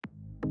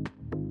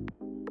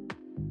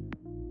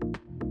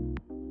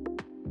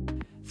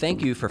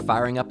Thank you for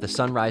firing up the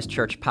Sunrise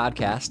Church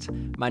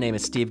podcast. My name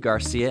is Steve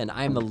Garcia, and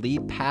I am the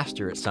lead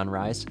pastor at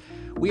Sunrise.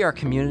 We are a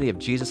community of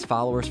Jesus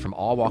followers from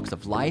all walks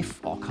of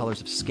life, all colors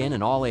of skin,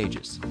 and all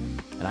ages.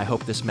 And I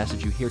hope this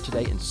message you hear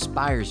today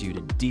inspires you to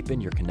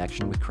deepen your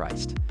connection with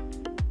Christ.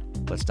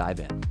 Let's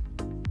dive in.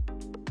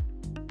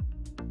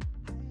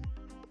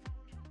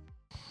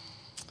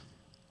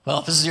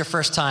 Well, if this is your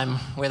first time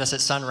with us at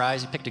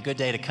Sunrise, you picked a good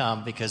day to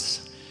come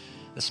because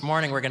this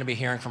morning we're going to be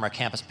hearing from our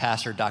campus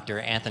pastor, Dr.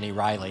 Anthony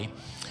Riley.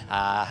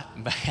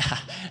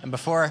 And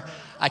before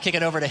I kick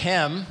it over to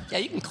him, yeah,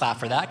 you can clap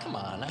for that. Come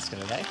on, that's good,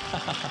 eh?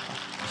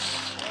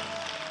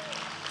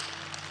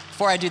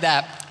 Before I do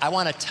that, I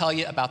want to tell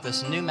you about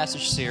this new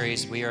message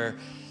series we are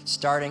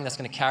starting that's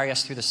going to carry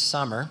us through the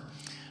summer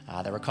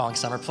that we're calling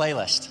Summer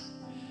Playlist.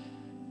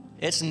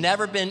 It's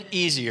never been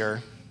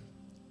easier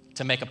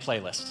to make a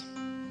playlist.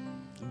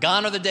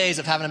 Gone are the days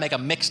of having to make a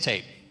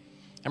mixtape.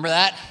 Remember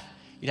that?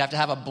 You'd have to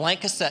have a blank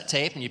cassette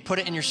tape, and you'd put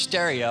it in your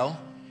stereo.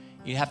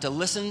 You'd have to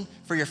listen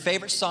for your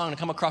favorite song to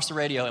come across the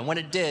radio, and when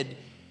it did,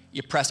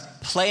 you press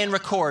play and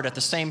record at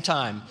the same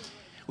time.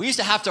 We used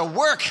to have to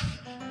work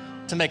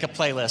to make a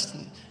playlist.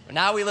 But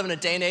now we live in a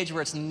day and age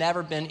where it's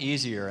never been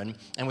easier. And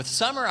with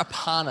summer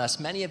upon us,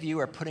 many of you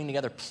are putting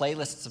together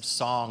playlists of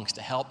songs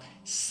to help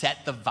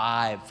set the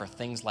vibe for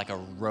things like a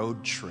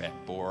road trip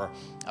or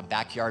a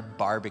backyard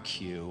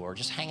barbecue or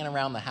just hanging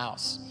around the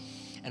house.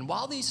 And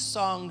while these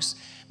songs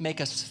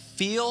make us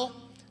feel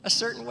a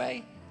certain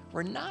way,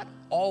 we're not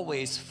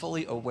always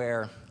fully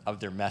aware of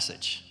their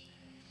message.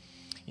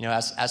 You know,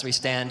 as we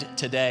stand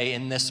today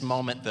in this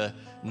moment, the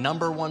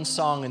number one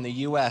song in the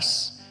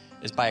U.S.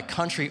 is by a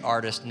country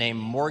artist named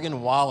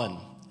Morgan Wallen.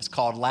 It's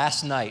called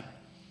Last Night,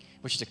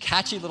 which is a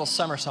catchy little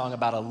summer song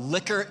about a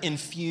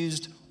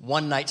liquor-infused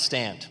one-night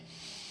stand.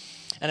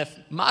 And if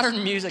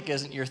modern music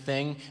isn't your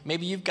thing,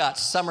 maybe you've got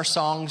summer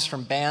songs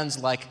from bands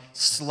like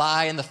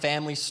Sly and the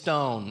Family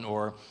Stone,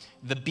 or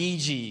the Bee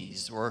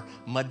Gees, or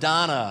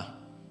Madonna,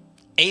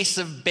 Ace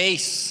of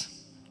Base,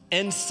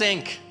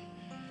 NSYNC.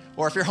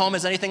 Or if your home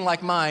is anything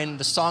like mine,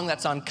 the song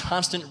that's on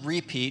constant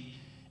repeat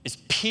is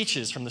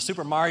Peaches from the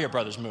Super Mario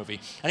Brothers movie.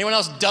 Anyone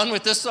else done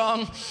with this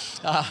song?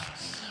 But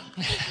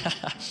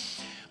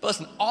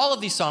listen, all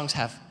of these songs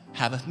have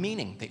a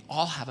meaning. They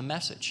all have a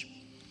message.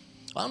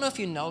 Well, I don't know if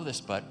you know this,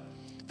 but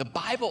the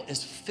Bible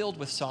is filled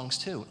with songs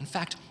too. In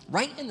fact,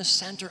 right in the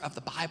center of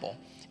the Bible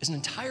is an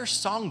entire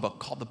songbook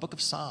called the Book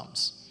of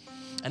Psalms.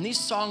 And these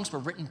songs were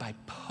written by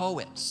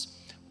poets,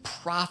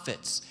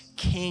 prophets,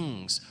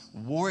 kings,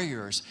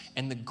 warriors,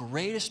 and the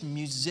greatest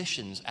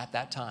musicians at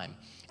that time.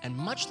 And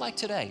much like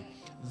today,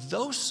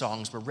 those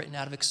songs were written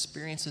out of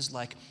experiences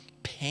like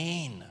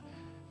pain,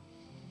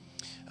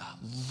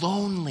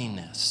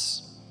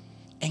 loneliness,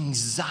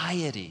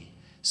 anxiety,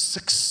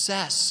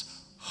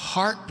 success,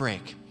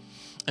 heartbreak.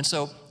 And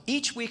so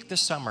each week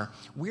this summer,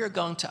 we are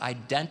going to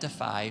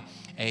identify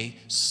a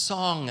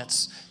song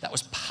that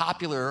was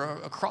popular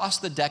across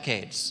the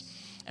decades,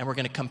 and we're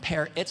going to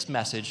compare its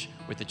message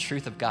with the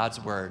truth of God's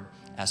word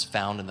as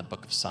found in the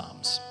book of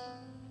Psalms.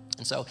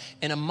 And so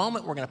in a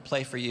moment, we're going to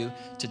play for you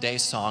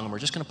today's song, and we're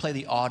just going to play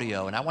the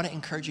audio, and I want to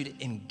encourage you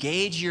to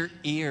engage your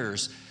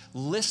ears,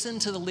 listen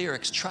to the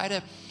lyrics, try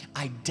to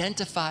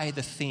identify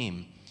the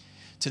theme.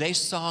 Today's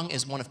song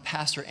is one of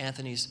Pastor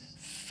Anthony's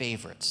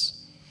favorites.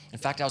 In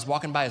fact, I was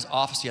walking by his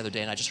office the other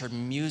day, and I just heard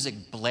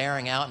music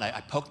blaring out, and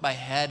I poked my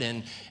head,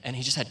 and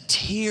he just had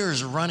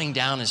tears running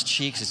down his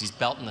cheeks as he's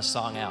belting the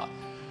song out.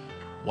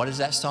 What is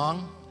that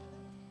song?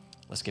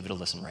 Let's give it a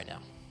listen right now.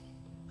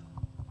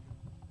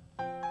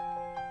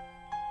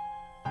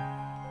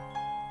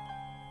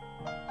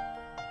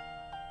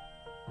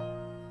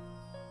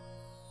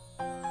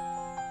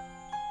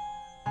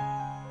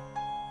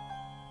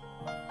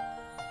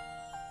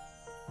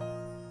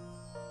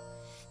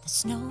 The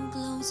snow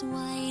glows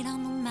white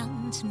on the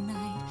mountain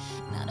tonight,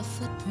 not a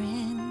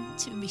footprint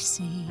to be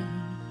seen.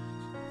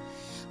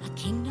 A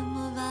kingdom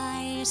of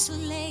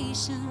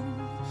isolation,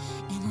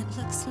 and it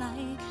looks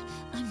like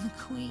I'm the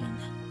queen.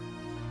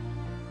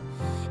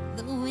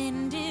 The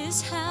wind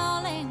is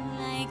howling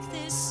like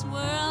this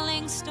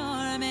swirling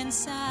storm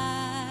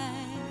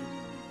inside.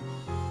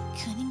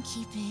 Couldn't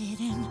keep it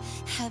in,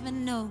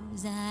 heaven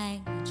knows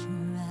I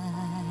tried.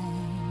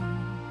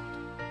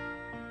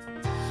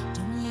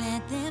 Don't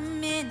let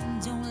them in,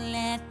 don't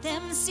let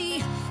them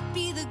see.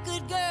 Be the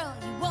good girl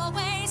you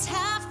always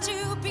have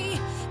to be.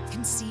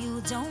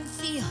 Conceal, don't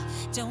feel,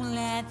 don't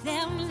let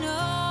them know.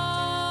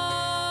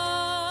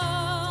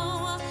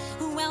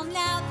 Well,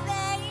 now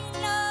they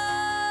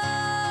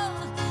know.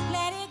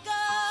 Let it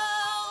go,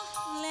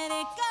 let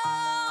it go.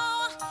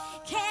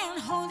 Can't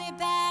hold it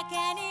back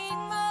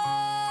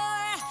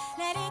anymore.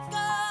 Let it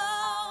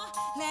go,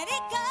 let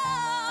it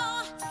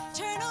go.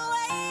 Turn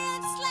away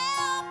and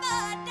slam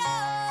the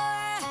door.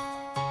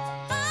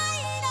 I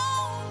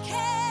don't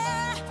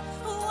care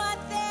what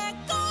they're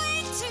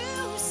going to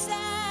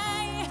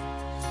say.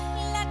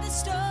 Let the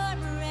storm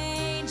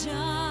rage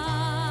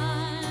on.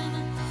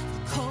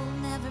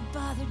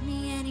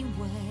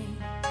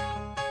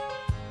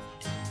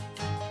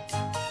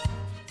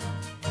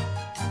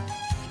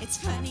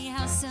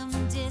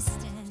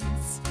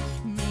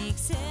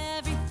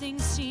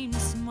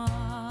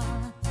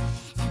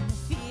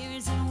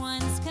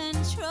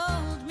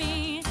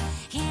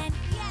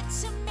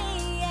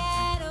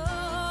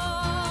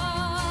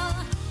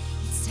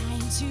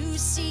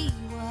 see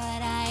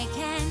what I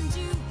can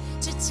do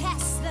to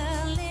test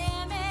the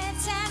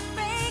limits and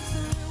break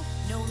through.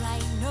 No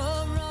right,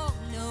 no wrong,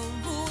 no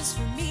rules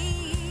for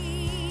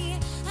me.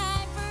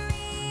 I'm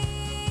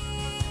free.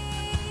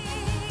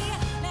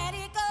 Let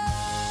it go,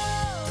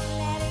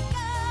 let it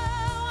go.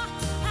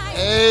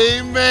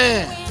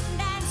 Amen.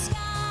 Wind and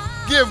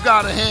sky. Give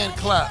God a hand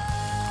clap.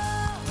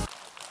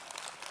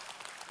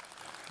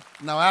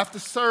 Now, after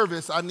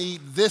service, I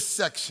need this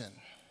section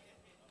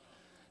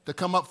to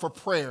come up for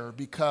prayer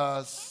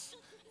because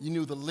you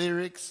knew the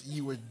lyrics,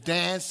 you were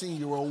dancing,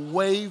 you were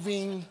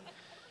waving.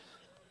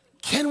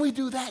 Can we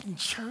do that in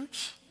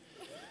church?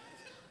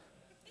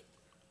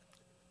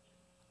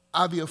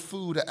 I'd be a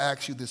fool to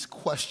ask you this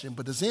question,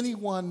 but does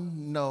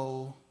anyone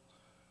know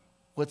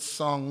what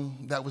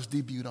song that was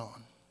debuted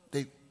on?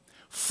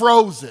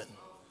 Frozen.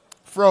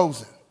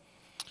 Frozen.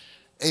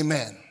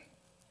 Amen.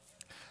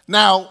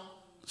 Now,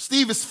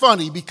 Steve is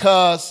funny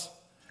because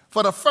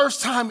for the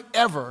first time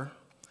ever,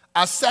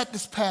 I sat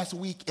this past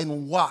week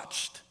and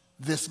watched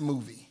this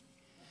movie.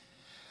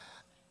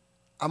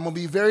 I'm going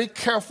to be very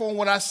careful in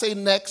what I say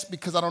next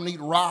because I don't need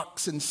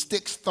rocks and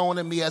sticks thrown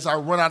at me as I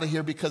run out of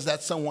here because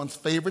that's someone's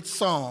favorite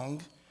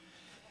song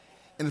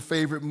and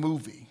favorite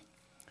movie.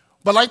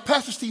 But like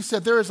Pastor Steve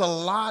said, there is a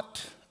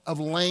lot of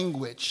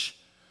language,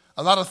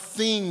 a lot of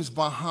themes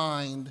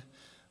behind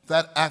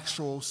that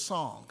actual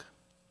song.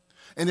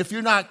 And if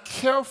you're not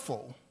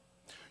careful,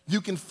 you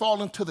can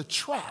fall into the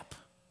trap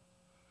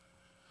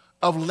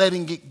of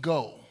letting it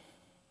go.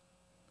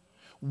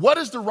 What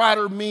does the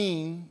writer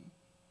mean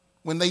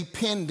when they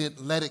penned it,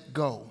 let it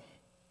go?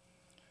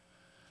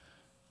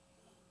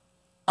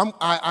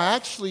 I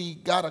actually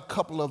got a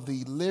couple of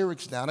the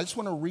lyrics down. I just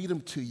want to read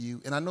them to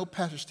you. And I know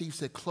Pastor Steve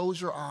said,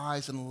 close your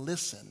eyes and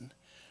listen.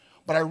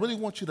 But I really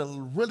want you to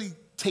really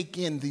take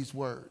in these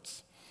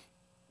words.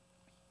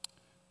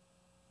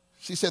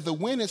 She said, the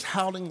wind is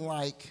howling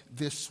like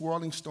this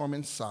swirling storm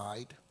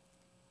inside.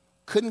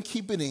 Couldn't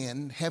keep it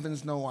in.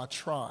 Heavens know I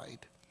tried.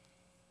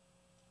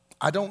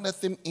 I don't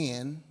let them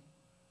in.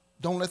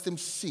 Don't let them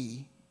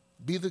see.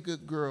 Be the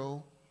good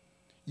girl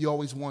you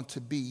always want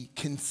to be.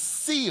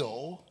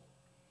 Conceal.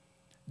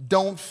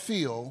 Don't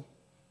feel.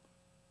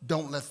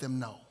 Don't let them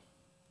know.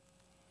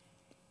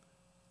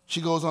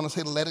 She goes on to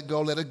say, let it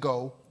go, let it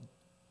go.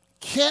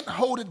 Can't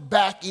hold it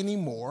back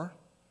anymore.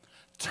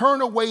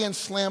 Turn away and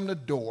slam the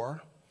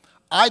door.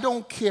 I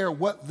don't care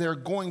what they're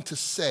going to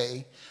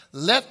say.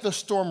 Let the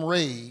storm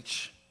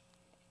rage.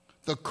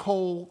 The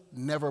cold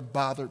never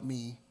bothered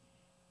me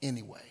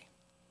anyway.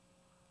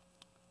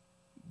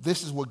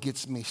 This is what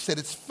gets me. She said,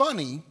 it's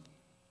funny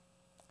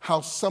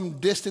how some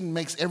distance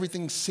makes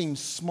everything seem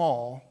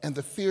small, and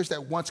the fears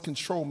that once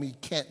controlled me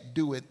can't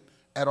do it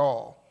at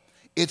all.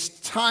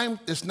 It's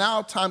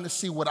now time to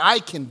see what I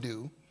can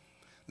do.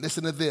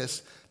 Listen to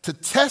this. To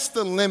test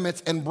the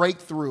limits and break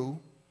through.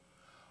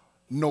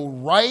 No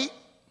right,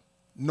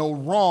 no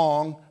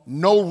wrong,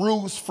 no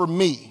rules for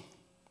me.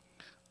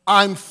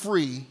 I'm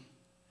free.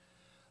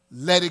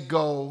 Let it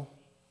go.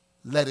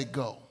 Let it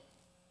go.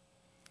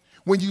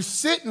 When you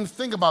sit and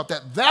think about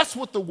that, that's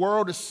what the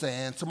world is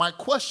saying. So my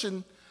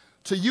question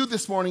to you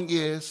this morning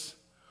is,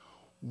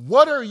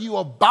 what are you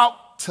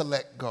about to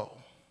let go?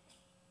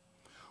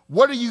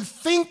 What are you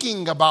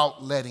thinking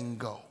about letting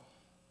go?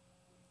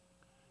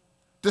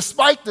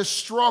 Despite the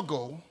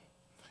struggle,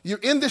 you're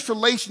in this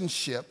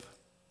relationship,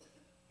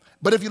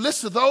 but if you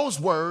listen to those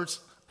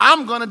words,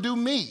 I'm going to do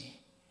me.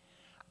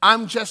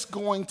 I'm just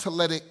going to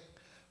let it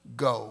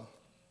go.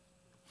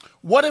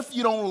 What if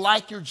you don't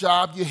like your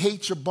job, you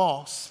hate your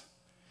boss?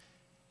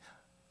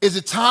 Is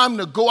it time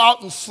to go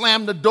out and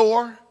slam the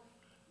door?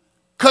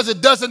 Because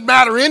it doesn't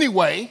matter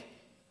anyway.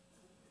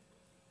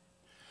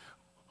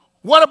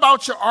 What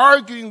about you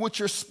arguing with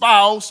your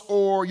spouse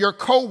or your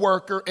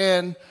coworker,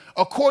 and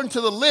according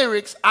to the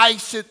lyrics, I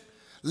should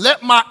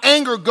let my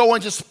anger go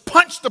and just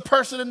punch the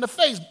person in the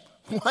face?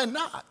 Why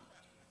not?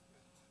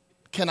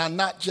 Can I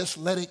not just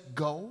let it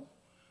go?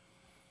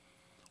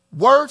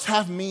 Words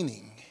have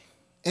meaning.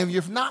 And if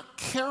you're not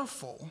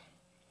careful,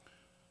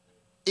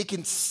 it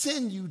can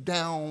send you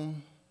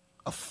down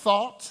a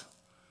thought,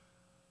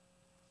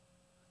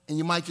 and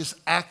you might just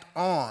act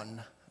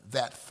on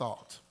that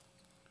thought.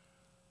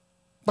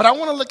 But I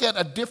want to look at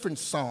a different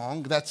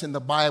song that's in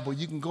the Bible.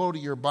 You can go to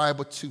your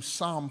Bible to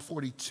Psalm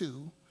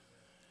 42.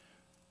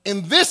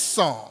 In this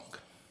song,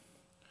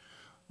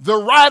 the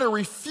writer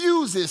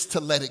refuses to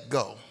let it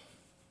go.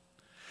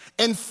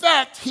 In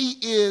fact, he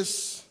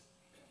is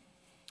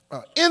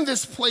in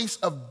this place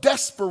of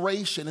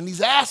desperation, and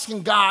he's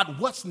asking God,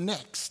 what's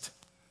next?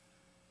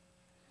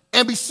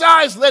 And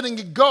besides letting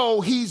it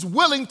go, he's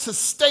willing to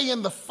stay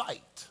in the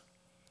fight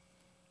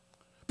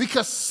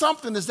because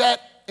something is that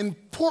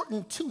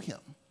important to him.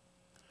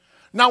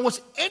 Now,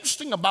 what's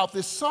interesting about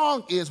this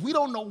song is we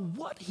don't know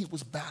what he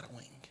was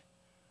battling.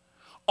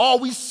 All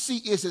we see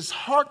is his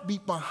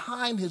heartbeat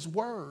behind his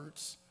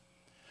words.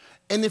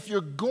 And if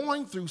you're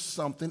going through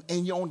something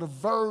and you're on the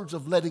verge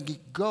of letting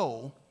it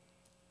go,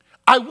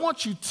 I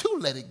want you to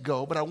let it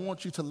go, but I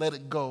want you to let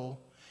it go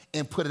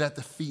and put it at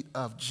the feet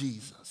of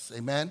Jesus.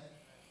 Amen?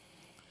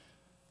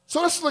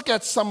 So let's look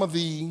at some of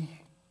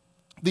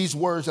these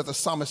words that the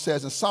psalmist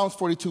says in Psalms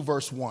 42,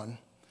 verse 1.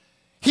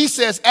 He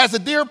says, as the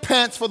deer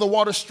pants for the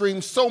water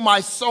stream, so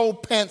my soul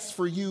pants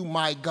for you,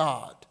 my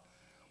God.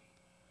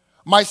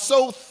 My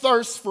soul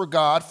thirsts for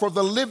God, for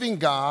the living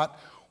God.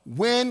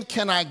 When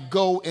can I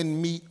go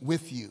and meet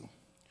with you?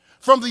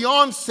 From the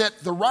onset,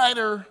 the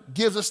writer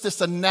gives us this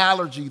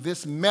analogy,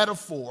 this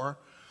metaphor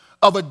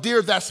of a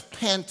deer that's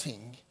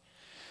panting.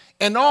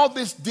 And all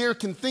this deer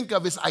can think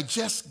of is, I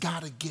just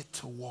got to get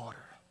to water.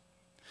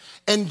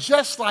 And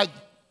just like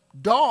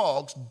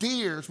dogs,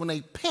 deers, when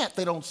they pant,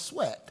 they don't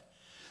sweat.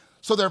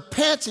 So they're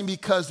panting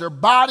because their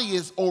body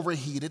is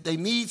overheated. They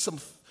need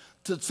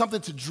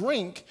something to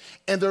drink,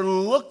 and they're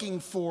looking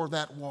for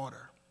that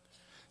water.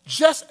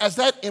 Just as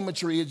that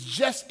imagery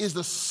is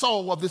the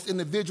soul of this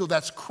individual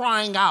that's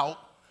crying out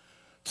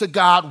to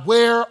God,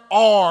 where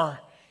are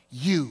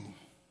you?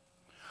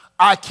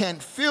 I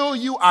can't feel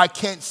you. I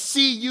can't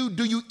see you.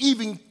 Do you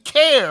even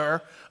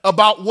care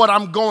about what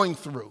I'm going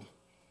through?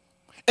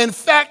 In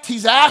fact,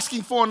 he's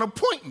asking for an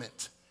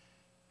appointment.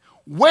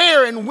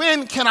 Where and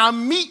when can I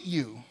meet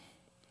you?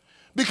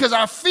 Because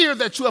I fear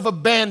that you have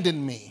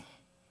abandoned me.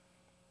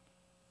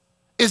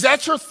 Is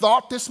that your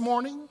thought this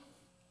morning?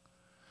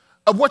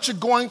 Of what you're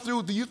going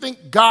through? Do you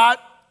think God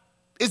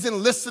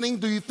isn't listening?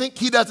 Do you think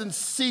he doesn't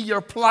see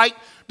your plight?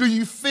 Do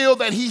you feel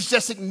that he's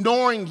just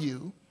ignoring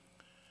you?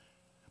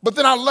 But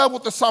then I love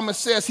what the psalmist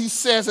says. He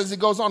says as he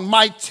goes on,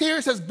 my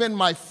tears has been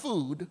my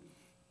food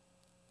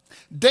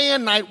day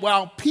and night,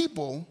 while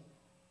people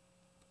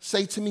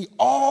say to me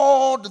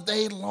all the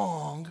day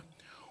long,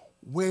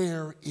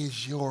 where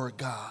is your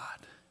God?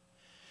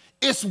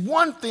 It's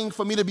one thing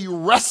for me to be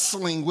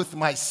wrestling with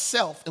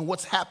myself and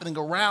what's happening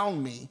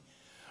around me,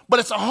 but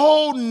it's a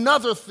whole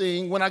nother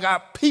thing when I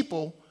got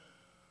people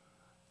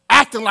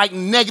acting like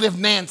negative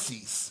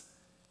Nancy's.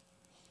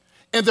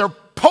 And they're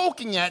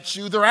poking at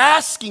you, they're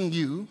asking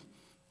you,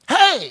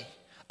 hey,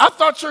 I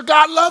thought your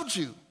God loved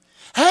you.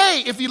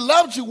 Hey, if he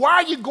loved you, why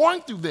are you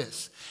going through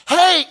this?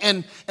 Hey,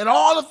 and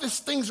all of these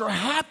things are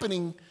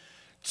happening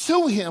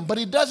to him, but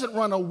he doesn't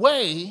run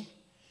away.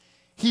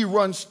 He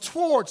runs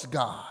towards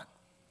God.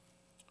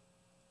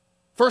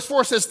 Verse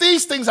 4 says,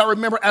 these things I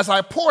remember as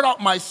I poured out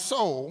my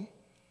soul,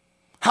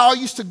 how I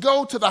used to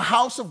go to the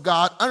house of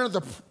God under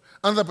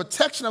the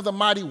protection of the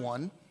Mighty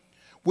One,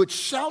 with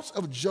shouts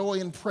of joy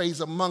and praise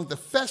among the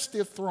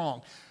festive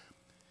throng.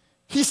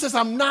 He says,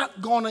 I'm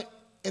not going to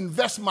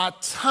invest my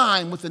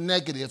time with the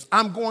negatives.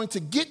 I'm going to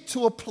get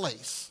to a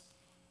place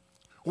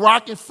where I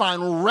can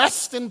find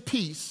rest and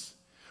peace,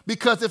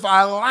 because if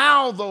I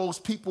allow those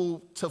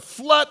people to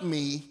flood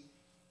me,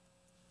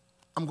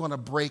 I'm going to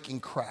break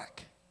and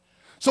crack.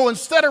 So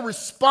instead of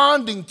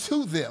responding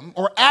to them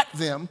or at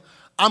them,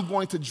 I'm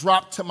going to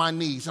drop to my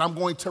knees, and I'm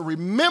going to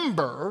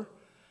remember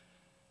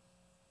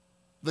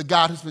the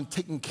God who's been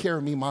taking care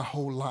of me my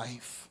whole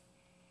life.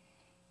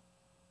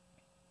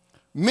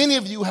 Many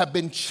of you have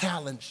been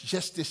challenged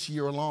just this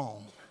year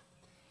alone.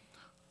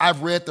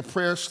 I've read the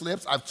prayer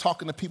slips. I've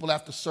talked to people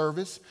after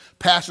service.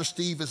 Pastor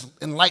Steve has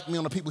enlightened me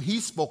on the people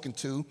he's spoken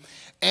to.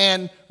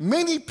 And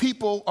many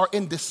people are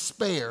in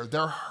despair.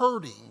 They're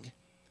hurting.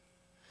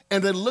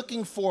 And they're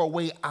looking for a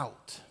way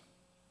out.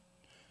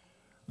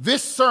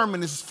 This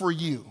sermon is for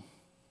you.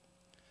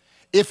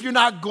 If you're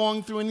not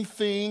going through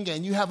anything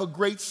and you have a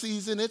great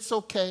season, it's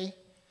okay.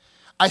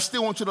 I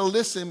still want you to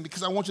listen,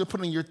 because I want you to put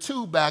in your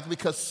tube bag,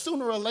 because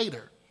sooner or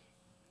later,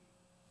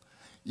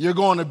 you're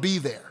going to be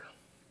there.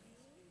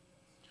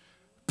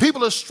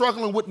 People are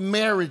struggling with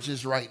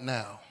marriages right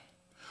now.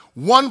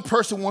 One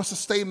person wants to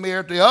stay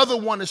married. The other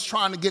one is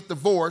trying to get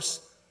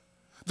divorced.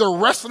 They're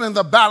wrestling in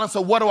the balance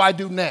of, what do I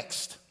do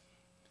next?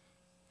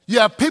 You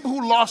have people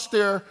who lost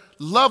their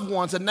loved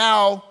ones, and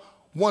now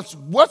once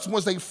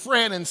was a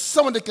friend and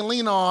someone they can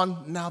lean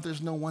on, now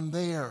there's no one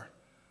there.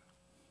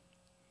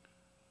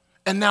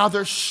 And now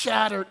they're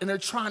shattered and they're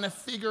trying to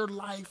figure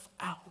life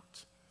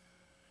out.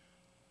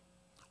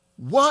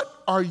 What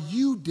are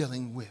you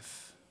dealing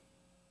with?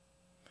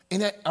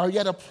 And are you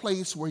at a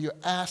place where you're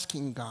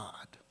asking God?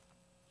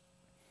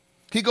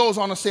 He goes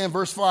on to say in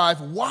verse 5,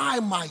 why,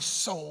 my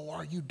soul,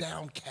 are you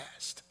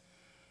downcast?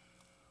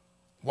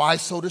 Why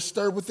so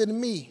disturbed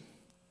within me?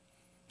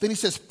 Then he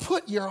says,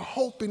 put your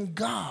hope in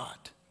God,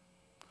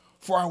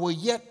 for I will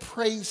yet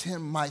praise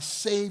him, my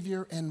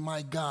Savior and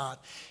my God.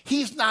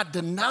 He's not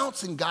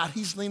denouncing God.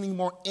 He's leaning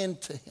more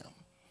into him.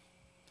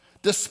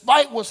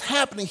 Despite what's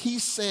happening, he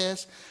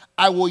says,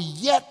 I will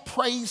yet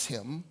praise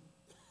him.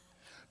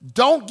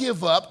 Don't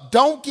give up.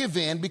 Don't give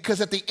in,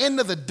 because at the end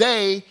of the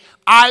day,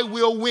 I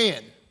will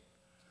win.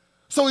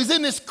 So he's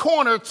in this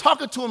corner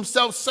talking to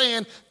himself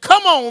saying,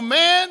 come on,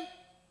 man.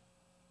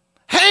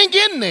 Hang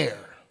in there.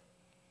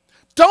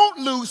 Don't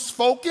lose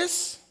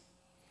focus.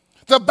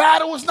 The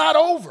battle is not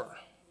over.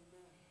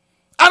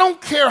 I don't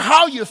care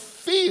how you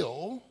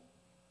feel.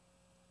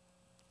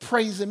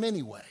 Praise him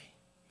anyway.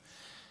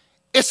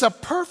 It's a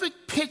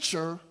perfect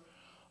picture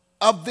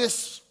of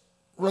this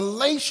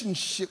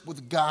relationship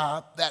with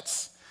God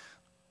that's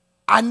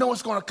I know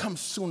it's going to come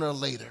sooner or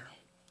later.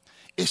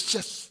 It's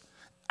just,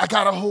 I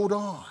got to hold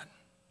on.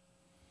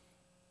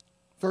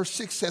 Verse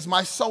 6 says,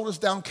 my soul is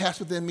downcast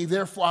within me,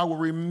 therefore I will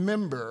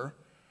remember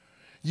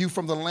you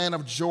from the land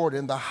of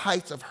Jordan, the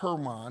heights of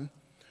Hermon,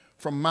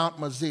 from Mount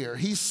Mizar.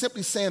 He's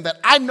simply saying that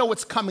I know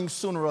it's coming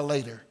sooner or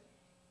later.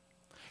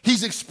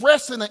 He's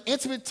expressing an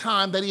intimate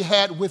time that he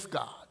had with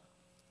God,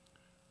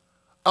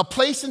 a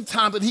place and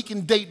time that he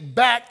can date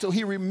back till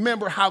he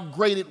remember how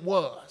great it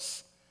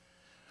was.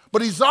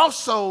 But he's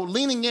also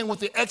leaning in with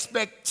the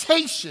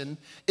expectation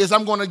is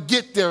I'm going to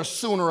get there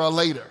sooner or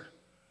later.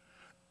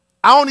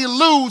 I only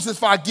lose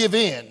if I give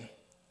in,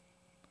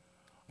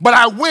 but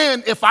I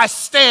win if I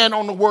stand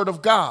on the word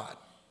of God.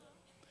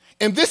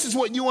 And this is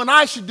what you and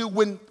I should do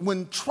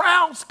when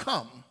trials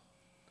come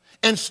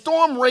and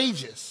storm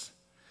rages.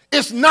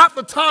 It's not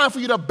the time for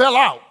you to bail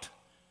out.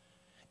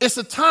 It's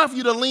the time for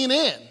you to lean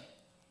in.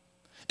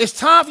 It's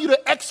time for you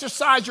to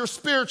exercise your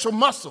spiritual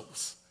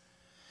muscles.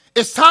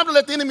 It's time to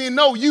let the enemy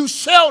know you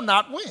shall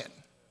not win.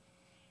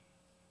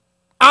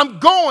 I'm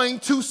going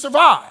to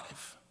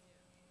survive.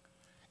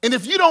 And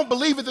if you don't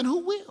believe it, then who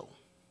will?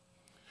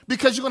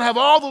 Because you're going to have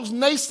all those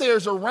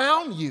naysayers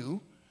around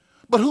you,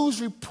 but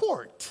whose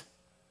report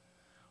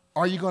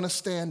are you going to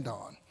stand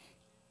on?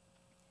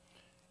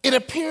 It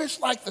appears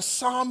like the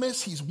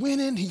psalmist, he's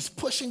winning, he's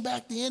pushing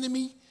back the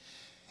enemy,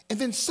 and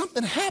then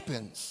something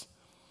happens.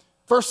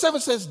 Verse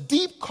 7 says,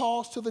 deep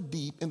calls to the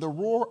deep in the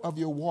roar of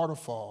your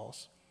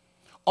waterfalls.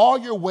 All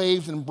your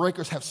waves and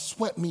breakers have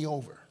swept me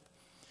over.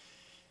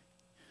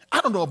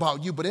 I don't know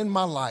about you, but in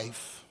my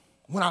life,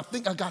 when I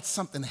think I got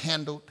something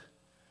handled,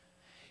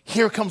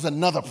 here comes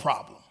another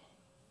problem.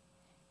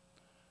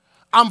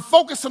 I'm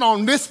focusing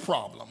on this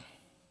problem,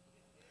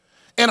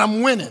 and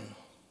I'm winning.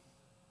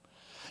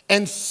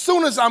 And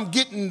soon as I'm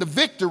getting the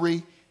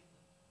victory,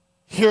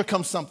 here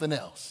comes something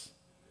else.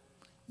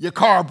 Your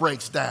car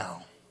breaks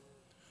down.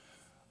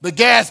 The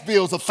gas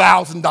bill's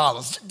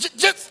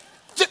 $1,000.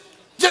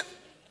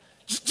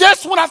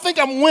 Just when I think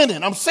I'm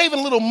winning, I'm saving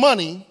a little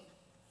money,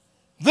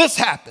 this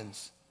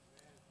happens.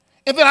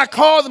 And then I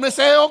call them and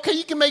say, okay,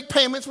 you can make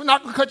payments. We're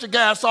not going to cut your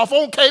gas off.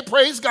 Okay,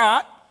 praise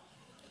God.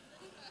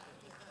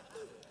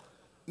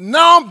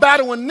 Now I'm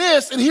battling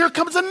this, and here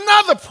comes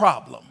another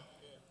problem.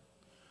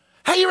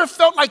 Have you ever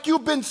felt like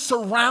you've been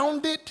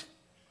surrounded?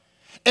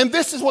 And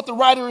this is what the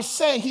writer is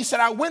saying. He said,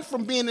 I went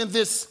from being in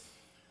this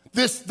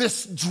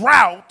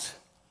drought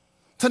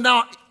to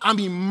now I'm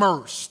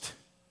immersed.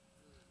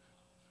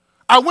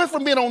 I went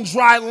from being on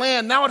dry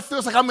land. Now it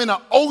feels like I'm in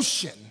an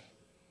ocean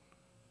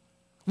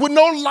with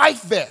no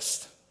life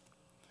vest,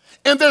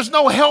 and there's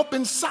no help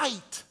in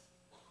sight.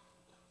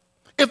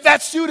 If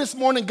that's you this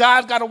morning,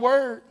 God's got a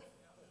word.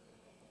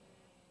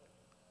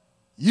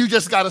 You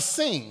just got to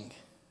sing.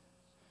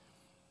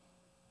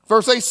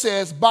 Verse 8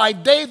 says, by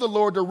day the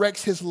Lord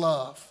directs his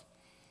love.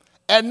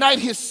 At night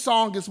his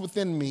song is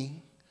within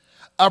me,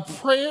 a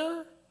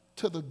prayer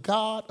to the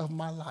God of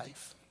my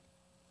life.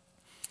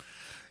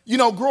 You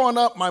know, growing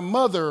up, my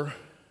mother,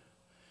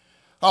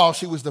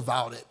 she was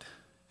devoted.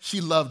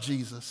 She loved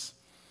Jesus.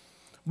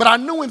 But I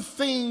knew when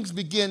things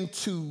began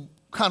to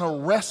kind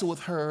of wrestle with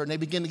her and they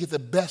began to get the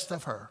best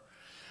of her,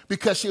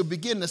 because she'll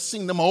begin to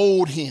sing them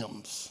old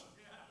hymns.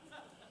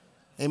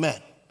 Amen.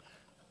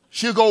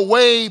 She'll go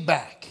way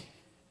back.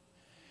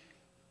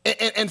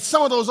 And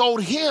some of those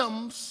old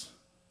hymns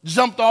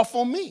jumped off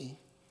on me.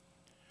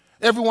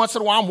 Every once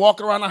in a while, I'm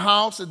walking around the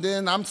house, and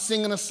then I'm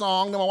singing a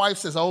song. Then my wife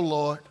says, oh,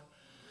 Lord,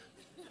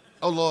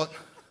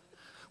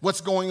 what's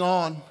going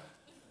on?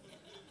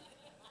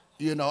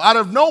 You know, out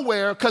of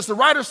nowhere, because the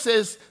writer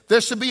says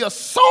there should be a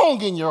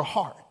song in your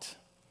heart.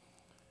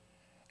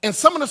 And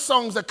some of the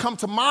songs that come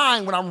to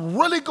mind when I'm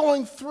really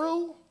going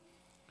through,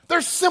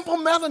 they're simple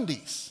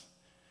melodies.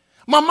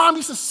 My mom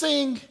used to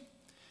sing,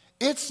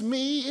 it's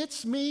me,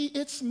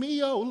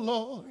 oh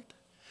Lord,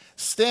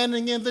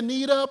 standing in the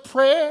need of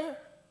prayer.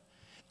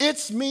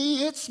 It's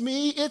me,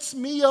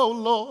 oh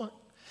Lord,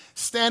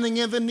 standing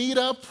in the need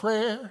of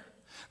prayer.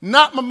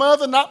 Not my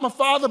mother, not my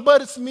father,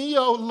 but it's me,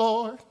 oh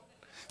Lord,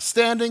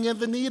 standing in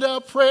the need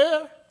of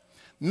prayer.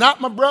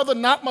 Not my brother,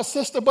 not my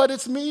sister, but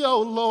it's me,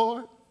 oh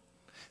Lord,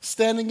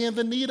 standing in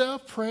the need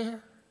of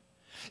prayer.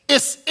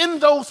 It's in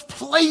those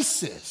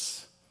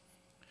places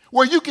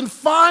where you can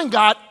find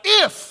God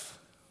if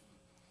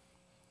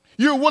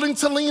you're willing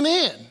to lean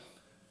in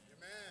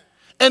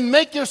and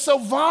make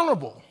yourself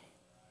vulnerable.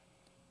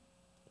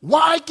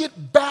 Why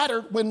get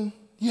battered when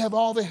you have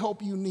all the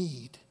help you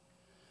need?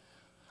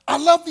 I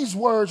love these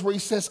words where he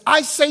says,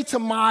 I say to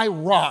my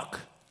rock,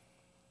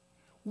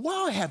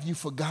 why have you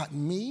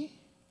forgotten me?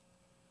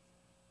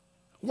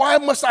 Why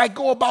must I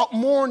go about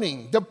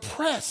mourning,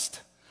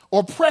 oppressed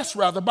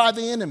by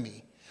the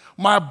enemy?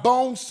 My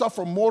bones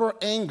suffer mortal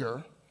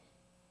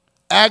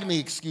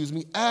agony,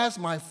 as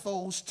my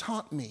foes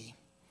taunt me,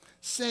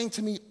 saying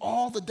to me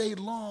all the day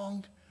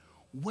long,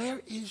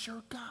 where is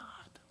your God?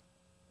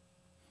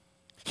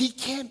 He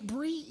can't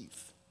breathe.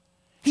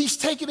 He's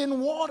taken in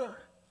water.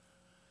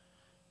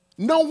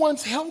 No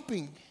one's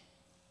helping.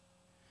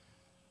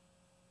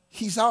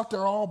 He's out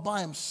there all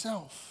by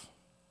himself.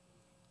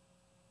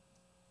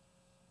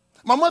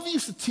 My mother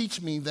used to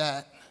teach me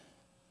that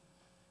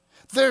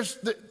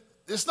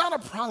it's not a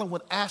problem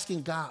with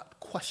asking God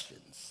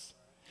questions.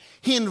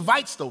 He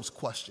invites those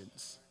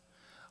questions.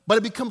 But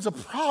it becomes a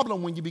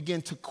problem when you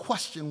begin to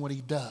question what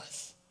he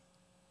does.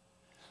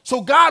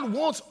 So God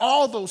wants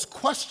all those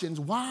questions.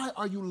 Why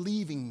are you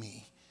leaving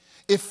me?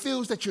 It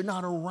feels that you're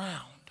not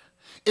around.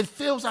 It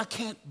feels I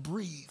can't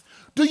breathe.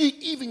 Do you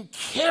even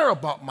care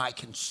about my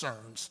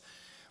concerns?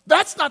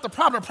 That's not the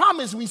problem. The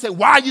problem is when you say,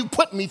 why you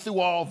put me through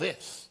all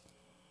this?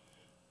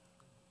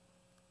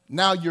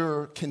 Now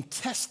you're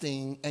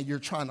contesting and you're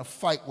trying to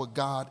fight what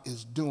God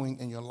is doing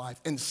in your life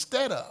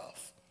instead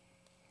of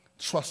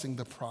trusting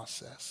the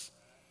process.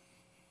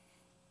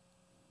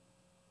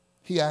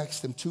 He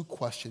asked them two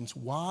questions.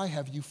 Why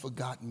have you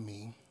forgotten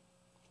me?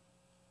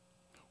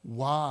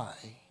 Why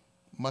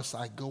must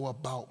I go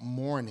about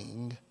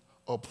mourning,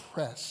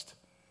 oppressed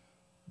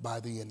by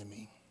the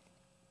enemy?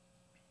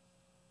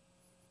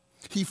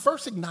 He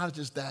first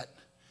acknowledges that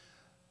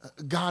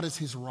God is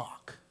his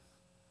rock.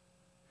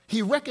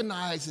 He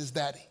recognizes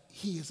that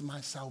he is my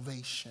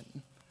salvation.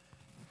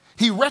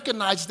 He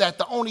recognizes that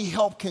the only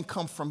help can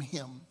come from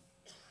him.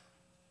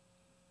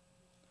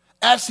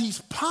 As he's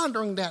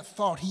pondering that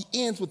thought, he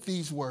ends with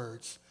these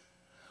words.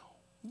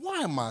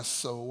 Why, my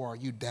soul, are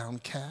you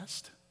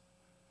downcast?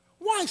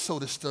 Why so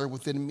disturbed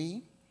within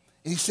me?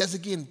 And he says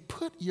again,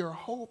 put your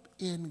hope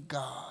in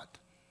God,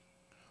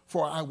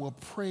 for I will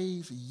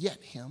praise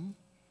yet him,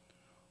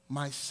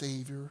 my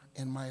Savior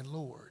and my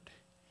Lord.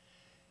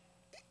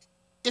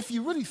 If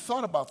you really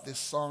thought about this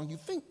song, you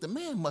think the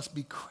man must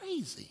be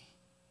crazy.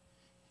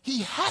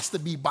 He has to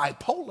be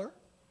bipolar.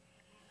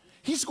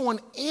 He's going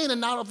in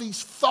and out of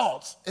these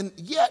thoughts, and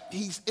yet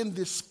he's in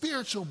this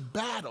spiritual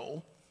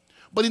battle,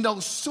 but he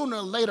knows sooner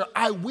or later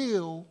I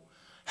will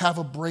have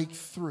a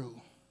breakthrough.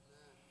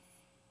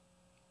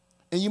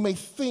 And you may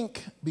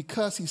think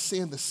because he's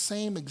saying the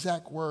same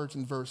exact words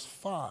in verse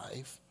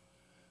 5,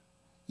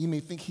 you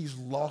may think he's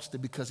lost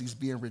it because he's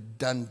being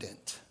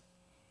redundant.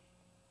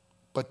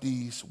 But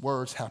these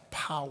words have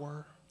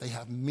power, they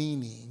have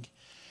meaning,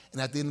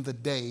 and at the end of the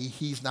day,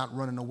 he's not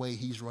running away,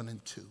 he's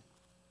running to.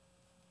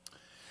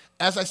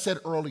 As I said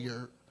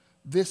earlier,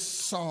 this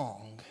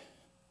song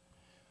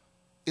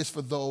is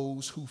for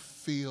those who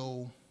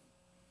feel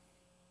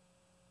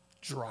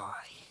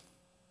dry,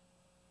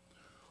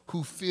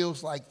 who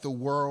feels like the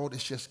world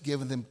is just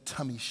giving them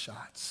tummy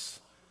shots.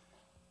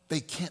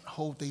 They can't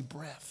hold their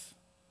breath.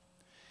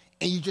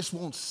 And you just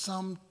want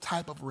some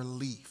type of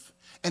relief.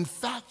 In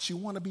fact, you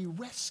want to be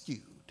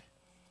rescued.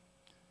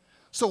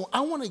 So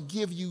I want to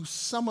give you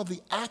some of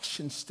the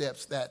action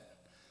steps that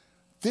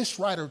this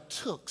writer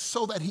took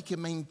so that he can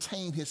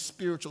maintain his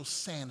spiritual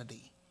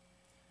sanity.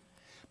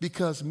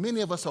 Because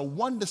many of us are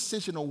one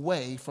decision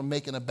away from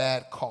making a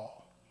bad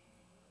call.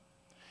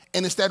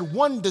 And it's that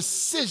one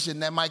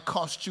decision that might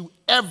cost you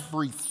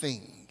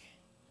everything.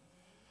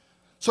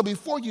 So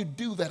before you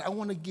do that, I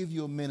want to give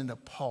you a minute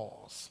of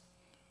pause.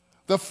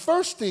 The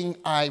first thing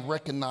I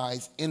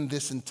recognize in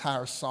this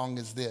entire song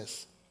is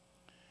this.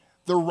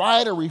 The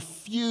writer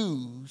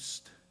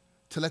refused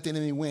to let the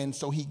enemy win,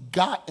 so he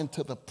got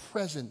into the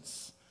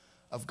presence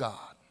of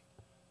God.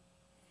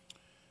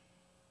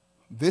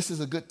 This is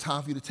a good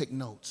time for you to take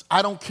notes.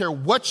 I don't care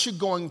what you're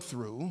going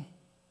through,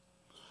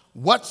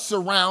 what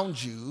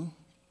surrounds you,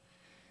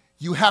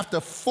 you have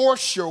to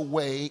force your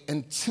way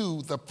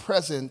into the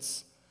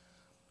presence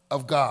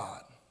of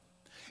God.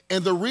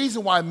 And the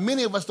reason why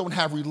many of us don't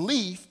have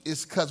relief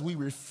is because we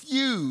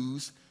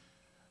refuse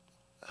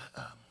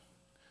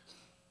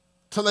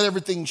to let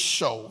everything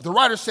show. The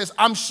writer says,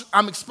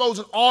 I'm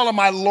exposing all of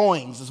my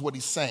loins, is what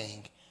he's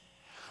saying.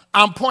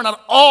 I'm pouring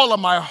out all of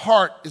my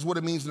heart, is what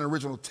it means in the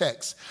original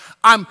text.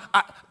 I'm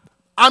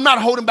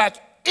not holding back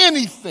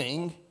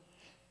anything.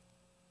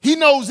 He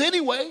knows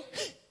anyway.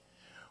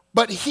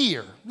 But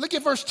here, look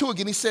at verse 2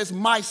 again. He says,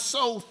 my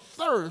soul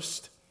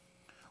thirsts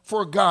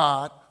for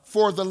God,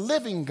 for the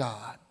living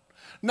God.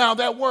 Now,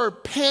 that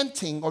word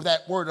panting, or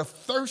that word of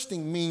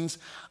thirsting, means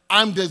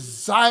I'm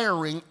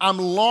desiring, I'm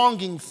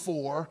longing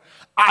for,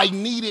 I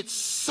need it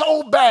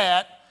so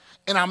bad,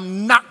 and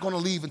I'm not going to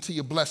leave until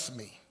you bless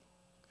me.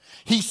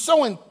 He's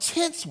so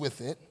intense with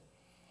it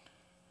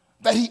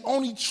that he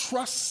only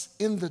trusts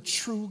in the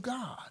true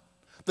God,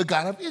 the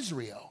God of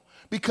Israel.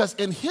 Because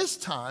in his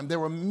time, there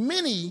were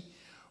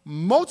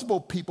multiple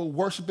people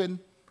worshiping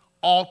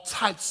all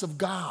types of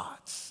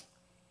gods.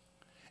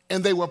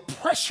 And they were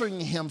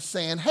pressuring him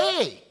saying,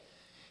 hey,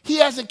 he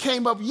hasn't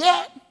came up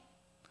yet.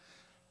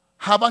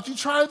 How about you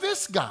try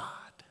this God?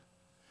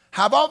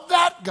 How about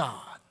that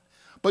God?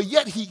 But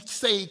yet he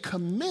stayed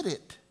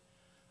committed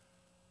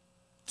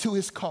to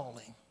his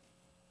calling.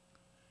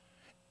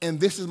 And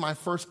this is my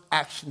first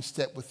action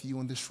step with you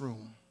in this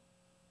room.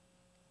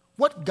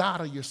 What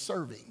God are you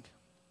serving?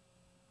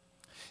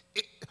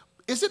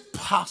 Is it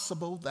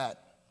possible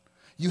that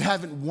you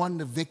haven't won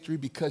the victory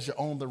because you're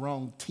on the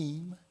wrong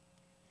team?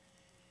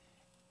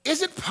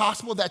 Is it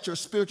possible that your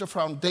spiritual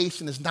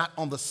foundation is not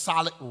on the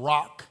solid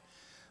rock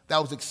that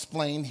was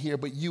explained here,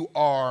 but you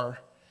are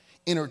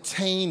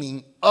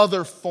entertaining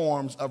other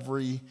forms of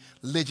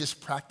religious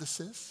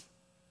practices.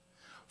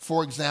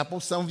 For example,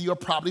 some of you are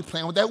probably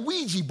playing with that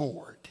Ouija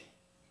board,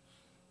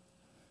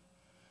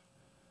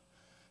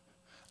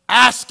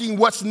 asking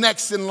what's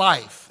next in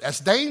life. That's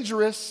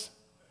dangerous.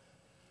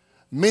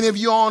 Many of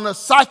you are on a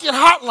psychic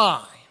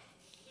hotline.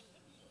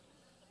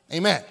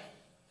 Amen.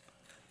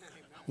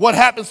 What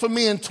happens for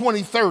me in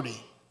 2030?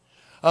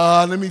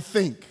 Let me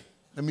think.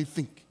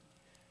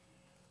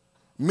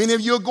 Many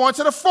of you are going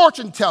to the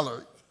fortune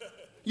teller.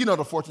 You know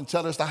the fortune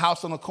teller. It's the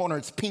house on the corner.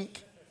 It's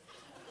pink.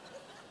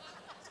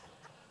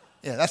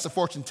 Yeah, that's the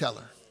fortune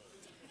teller.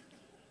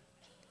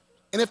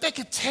 And if they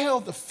could tell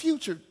the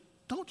future,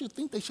 don't you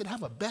think they should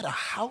have a better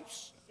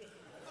house?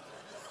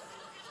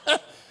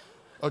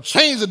 Or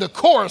change the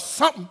decor or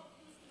something.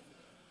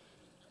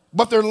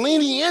 But they're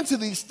leaning into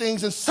these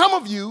things, and some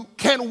of you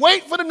can't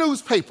wait for the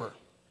newspaper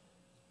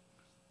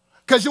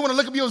because you want to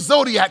look up your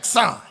zodiac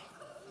sign.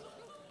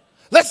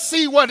 Let's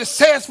see what it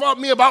says for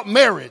me about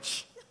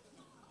marriage.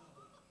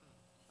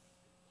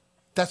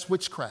 That's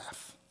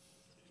witchcraft.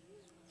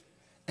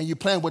 And you're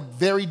playing with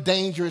very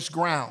dangerous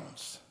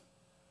grounds.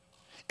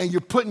 And you're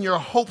putting your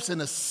hopes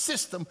in a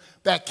system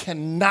that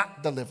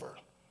cannot deliver.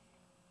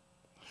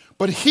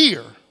 But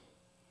here,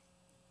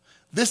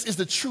 this is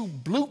the true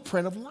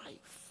blueprint of life.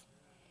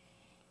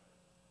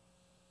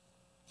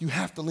 You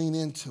have to lean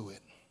into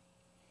it.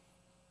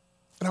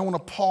 And I want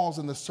to pause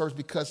in the search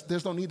because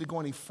there's no need to go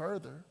any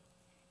further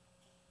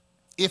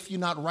if you're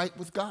not right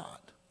with God.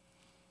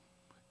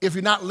 If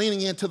you're not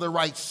leaning into the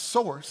right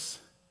source,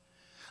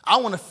 I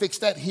want to fix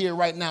that here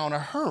right now in a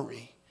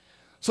hurry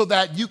so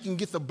that you can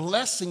get the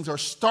blessings or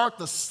start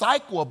the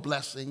cycle of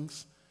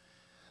blessings.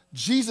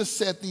 Jesus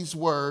said these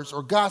words,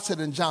 or God said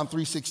in John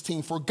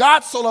 3:16, "For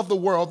God so loved the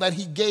world that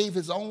he gave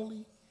his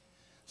only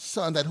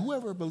Son, that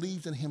whoever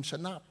believes in him shall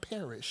not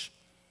perish,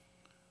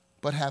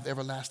 but have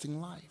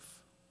everlasting life."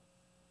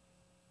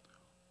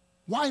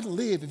 Why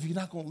live if you're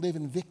not going to live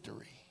in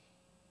victory?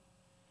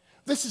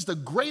 This is the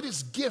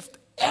greatest gift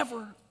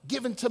ever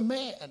given to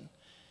man.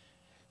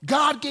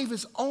 God gave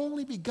his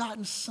only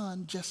begotten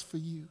Son just for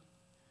you,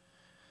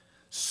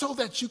 so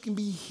that you can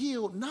be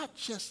healed not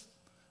just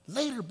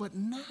later, but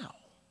now.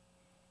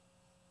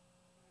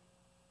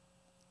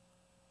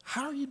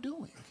 How are you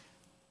doing?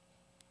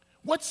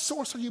 What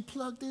source are you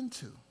plugged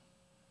into?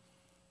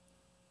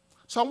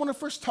 So I want to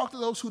first talk to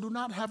those who do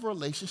not have a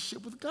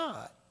relationship with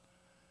God.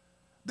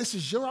 This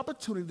is your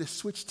opportunity to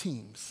switch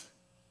teams.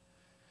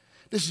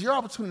 This is your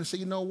opportunity to say,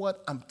 you know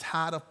what? I'm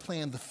tired of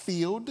playing the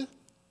field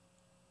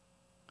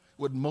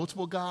with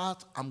multiple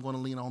gods. I'm going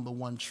to lean on the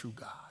one true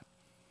God.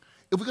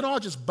 If we could all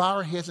just bow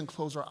our heads and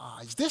close our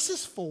eyes. This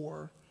is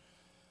for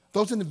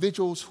those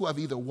individuals who have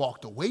either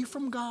walked away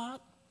from God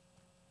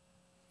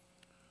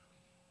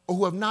or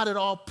who have not at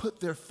all put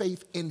their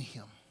faith in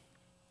him.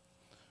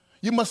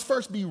 You must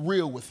first be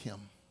real with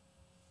him.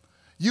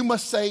 You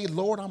must say,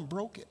 Lord, I'm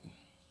broken.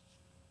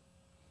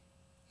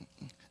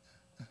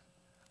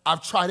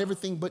 I've tried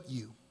everything but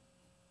you.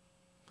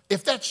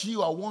 If that's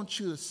you, I want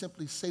you to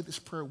simply say this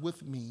prayer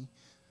with me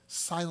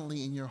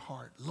silently in your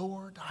heart.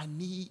 Lord, I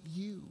need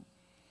you.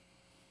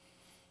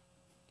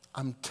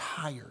 I'm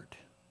tired.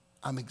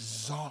 I'm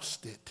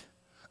exhausted.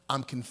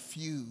 I'm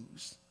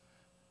confused.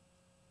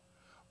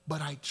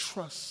 But I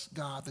trust,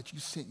 God, that you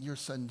sent your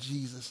Son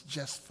Jesus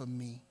just for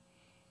me.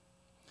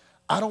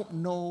 I don't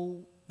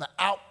know the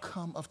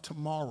outcome of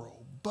tomorrow,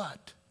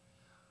 but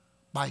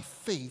by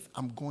faith,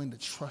 I'm going to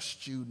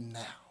trust you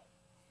now.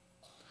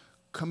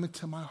 Come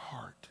into my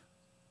heart.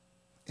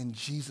 In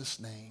Jesus'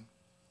 name,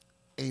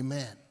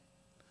 amen.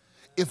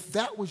 If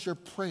that was your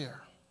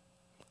prayer,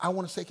 I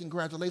want to say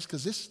congratulations,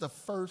 because this is the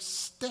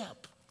first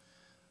step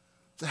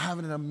to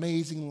having an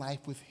amazing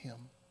life with him.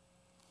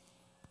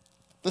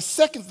 The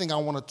second thing I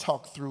want to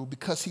talk through,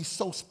 because he's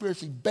so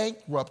spiritually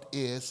bankrupt,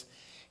 is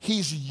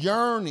he's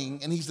yearning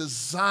and he's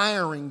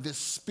desiring this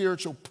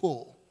spiritual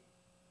pull.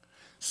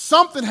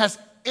 Something has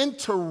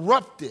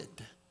interrupted.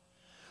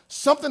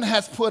 Something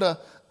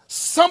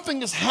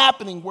is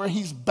happening where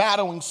he's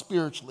battling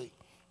spiritually.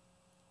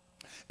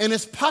 And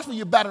it's possible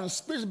you're battling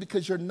spiritually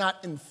because you're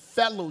not in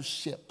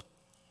fellowship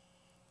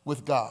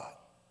with God.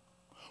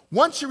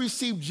 Once you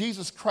receive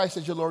Jesus Christ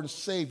as your Lord and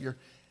Savior,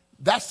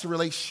 that's the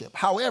relationship.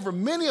 However,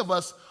 many of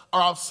us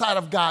are outside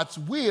of God's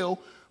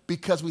will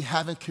because we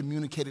haven't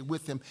communicated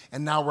with him,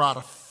 and now we're out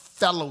of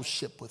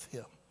fellowship with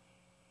him.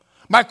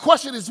 My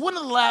question is, when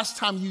is the last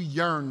time you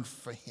yearned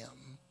for him?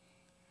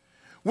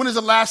 When is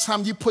the last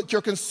time you put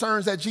your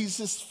concerns at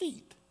Jesus'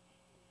 feet?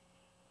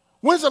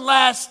 When's the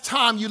last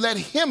time you let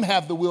him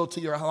have the will to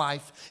your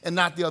life and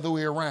not the other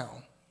way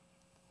around?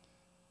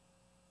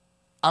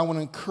 I want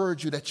to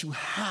encourage you that you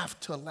have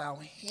to allow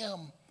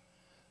him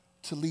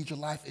to lead your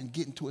life and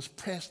get into his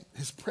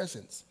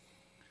presence.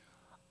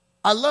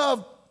 I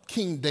love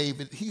King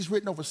David. He's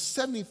written over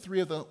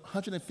 73 of the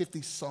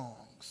 150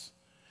 songs.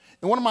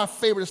 And one of my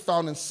favorites is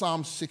found in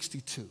Psalm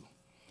 62.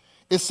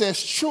 It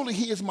says, "Truly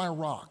he is my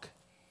rock,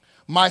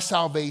 my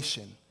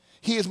salvation.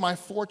 He is my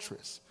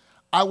fortress.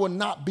 I will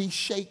not be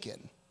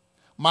shaken.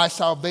 My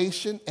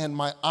salvation and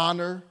my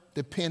honor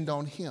depend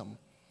on him.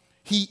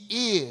 He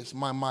is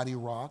my mighty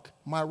rock,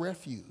 my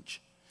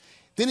refuge.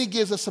 Then he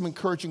gives us some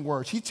encouraging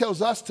words. He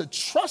tells us to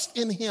trust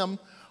in him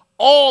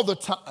all the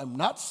time,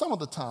 not some of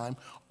the time,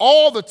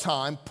 all the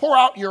time. Pour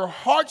out your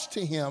hearts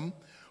to him,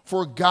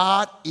 for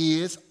God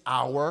is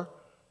our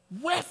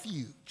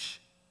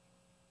refuge.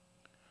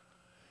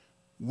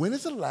 When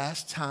is the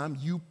last time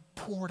you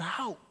poured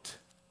out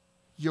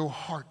your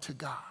heart to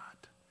God?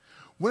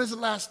 When is the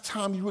last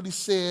time you really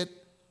said,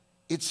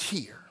 it's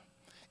here?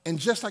 And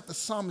just like the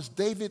psalmist,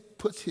 David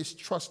puts his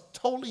trust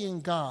totally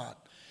in God,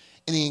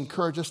 and he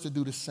encourages us to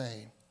do the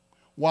same.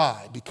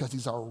 Why? Because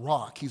he's our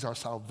rock, he's our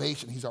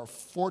salvation, he's our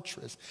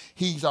fortress,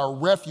 he's our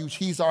refuge,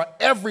 he's our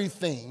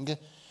everything,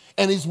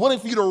 and he's willing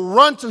for you to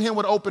run to him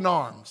with open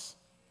arms.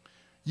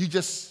 You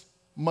just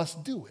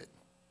must do it.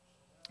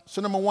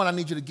 So number one, I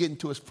need you to get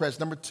into his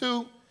presence. Number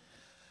two,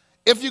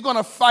 if you're going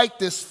to fight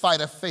this fight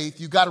of faith,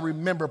 you got to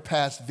remember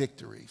past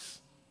victories.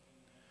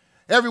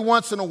 Every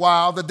once in a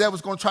while, the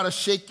devil's going to try to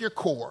shake your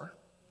core.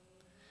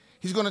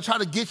 He's going to try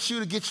to get you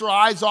to get your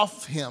eyes off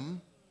of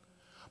him.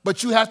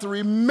 But you have to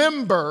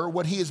remember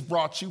what he has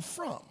brought you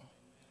from.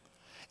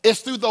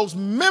 It's through those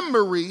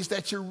memories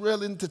that you're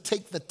willing to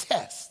take the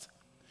test.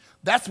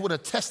 That's what a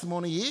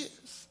testimony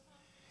is.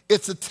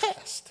 It's a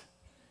test.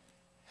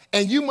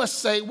 And you must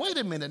say, wait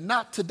a minute,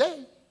 not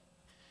today.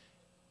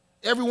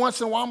 Every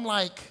once in a while, I'm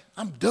like,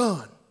 I'm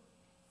done.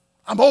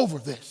 I'm over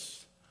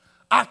this.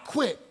 I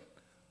quit.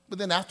 But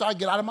then after I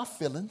get out of my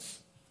feelings,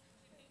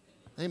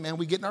 amen,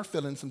 we get in our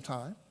feelings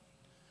sometime,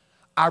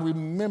 I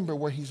remember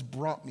where he's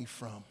brought me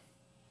from.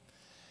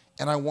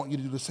 And I want you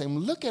to do the same.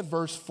 Look at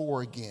verse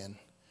 4 again.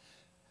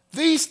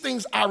 These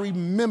things I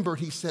remembered,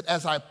 he said,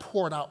 as I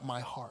poured out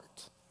my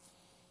heart.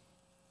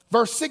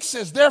 Verse 6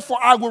 says, therefore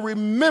I will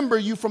remember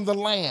you from the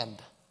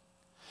land.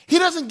 He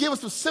doesn't give us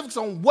specifics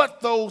on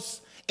what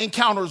those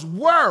encounters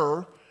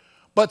were,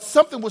 but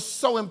something was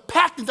so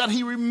impacting that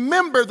he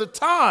remembered the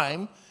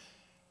time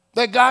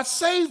that God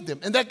saved him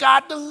and that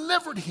God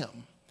delivered him.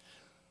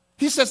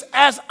 He says,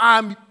 as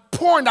I'm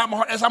pouring out my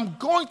heart, as I'm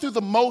going through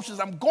the motions,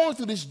 I'm going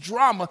through this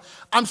drama,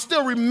 I'm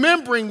still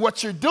remembering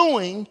what you're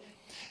doing.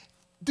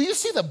 Do you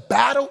see the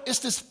battle? It's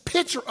this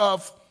picture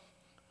of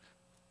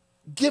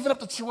giving up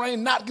the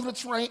terrain, not giving up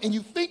the terrain, and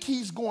you think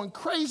he's going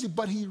crazy,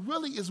 but he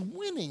really is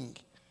winning.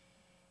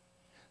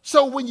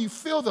 So when you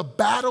feel the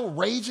battle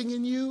raging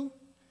in you,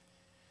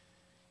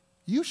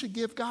 you should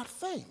give God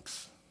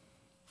thanks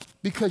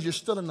because you're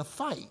still in the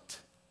fight.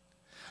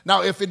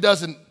 Now, if it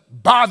doesn't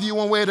bother you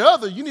one way or the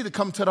other, you need to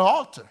come to the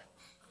altar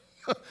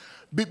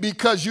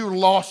because you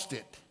lost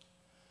it.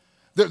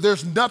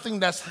 There's nothing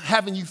that's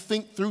having you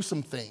think through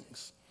some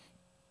things.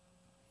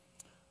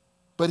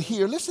 But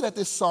here, listen at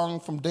this song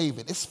from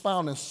David. It's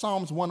found in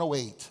Psalms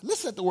 108.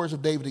 Listen at the words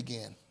of David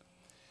again.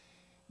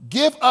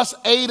 Give us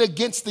aid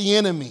against the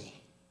enemy,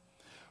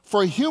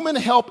 for human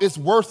help is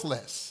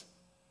worthless.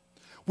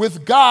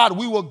 With God,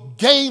 we will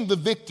gain the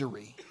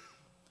victory,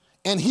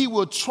 and he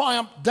will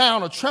triumph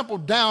down or trample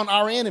down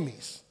our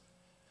enemies.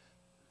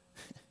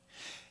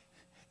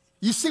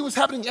 You see what's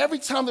happening? Every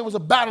time there was a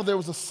battle, there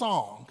was a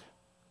song.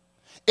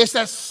 It's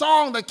that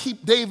song that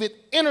keeps David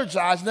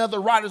energized and other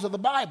writers of the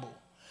Bible.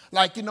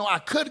 Like, I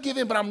could give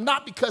in, but I'm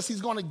not, because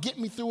he's going to get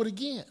me through it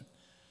again.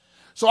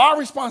 So our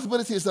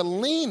responsibility is to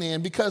lean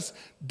in, because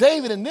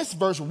David in this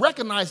verse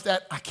recognized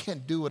that I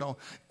can't do it on.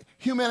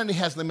 Humanity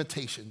has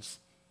limitations.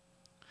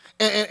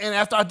 And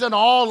after I've done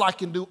all I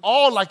can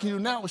do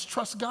now is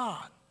trust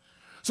God.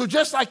 So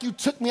just like you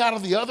took me out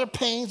of the other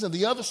pains and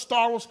the other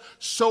sorrows,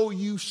 so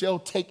you shall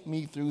take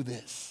me through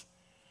this.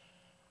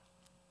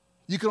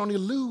 You can only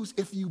lose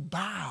if you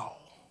bow.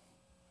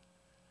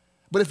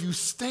 But if you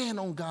stand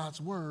on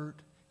God's word,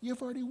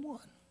 you've already won.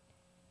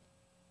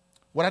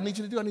 What I need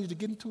you to do, I need you to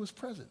get into his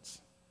presence.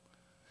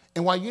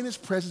 And while you're in his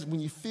presence, when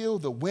you feel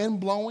the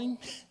wind blowing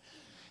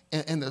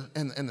and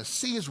the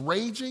sea is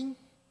raging,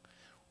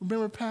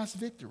 remember past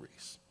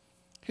victories.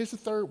 Here's the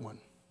third one.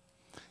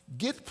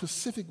 Get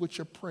specific with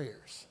your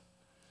prayers.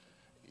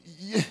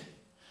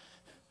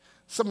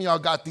 Some of y'all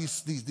got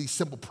these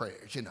simple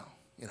prayers,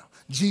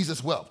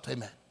 Jesus wept,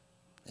 amen.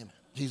 Amen.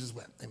 Jesus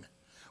wept, amen.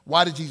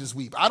 Why did Jesus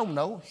weep? I don't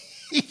know.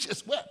 He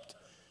just wept.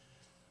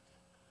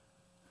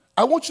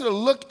 I want you to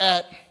look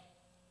at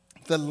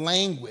the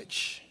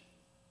language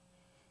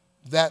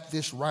that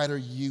this writer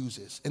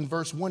uses. In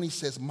verse 1, he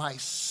says, my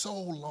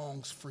soul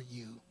longs for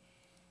you.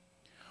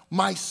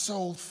 My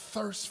soul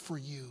thirsts for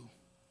you.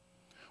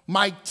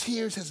 My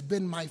tears has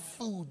been my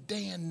food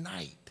day and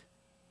night.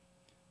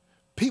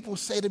 People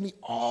say to me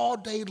all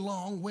day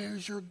long,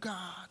 where's your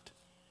God?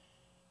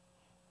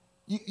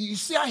 You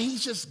see how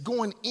he's just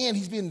going in.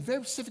 He's being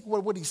very specific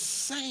with what he's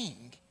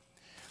saying.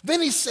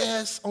 Then he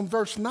says on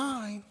verse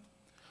 9,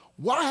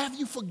 why have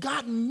you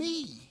forgotten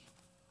me?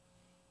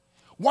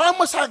 Why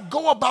must I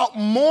go about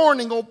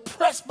mourning,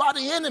 oppressed by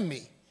the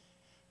enemy?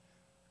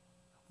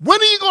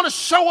 When are you going to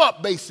show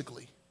up,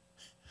 basically?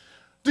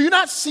 Do you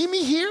not see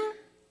me here?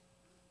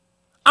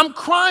 I'm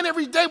crying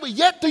every day, but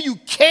yet do you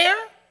care?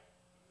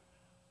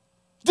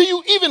 Do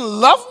you even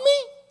love me?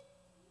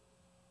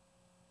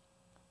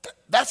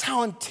 That's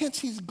how intense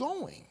he's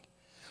going.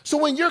 So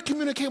when you're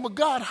communicating with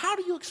God, how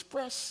do you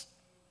express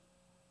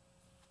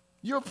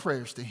your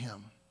prayers to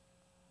him?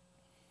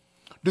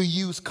 Do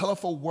you use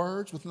colorful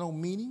words with no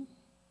meaning?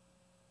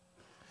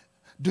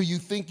 Do you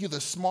think you're the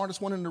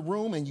smartest one in the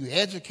room and you're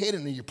educated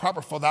and you're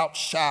proper for thou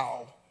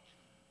shalt,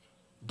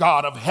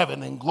 God of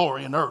heaven and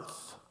glory and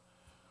earth,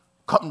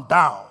 come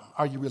down?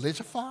 Are you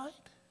religified?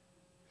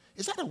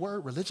 Is that a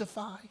word,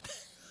 religified?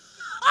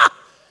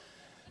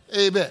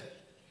 Amen.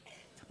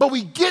 But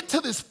we get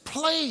to this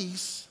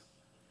place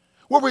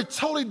where we're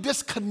totally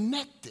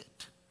disconnected.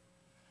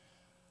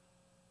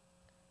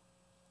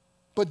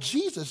 But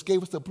Jesus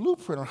gave us the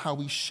blueprint on how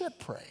we should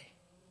pray.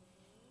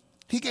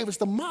 He gave us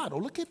the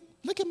model. Look at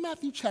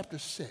Matthew chapter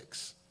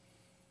 6.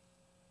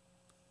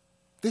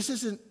 This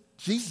isn't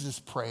Jesus'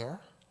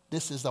 prayer.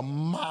 This is a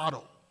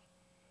model.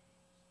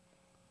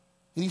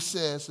 And he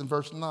says in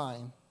verse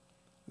 9,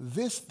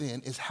 this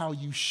then is how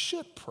you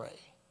should pray.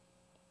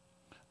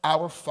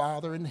 Our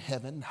Father in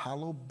heaven,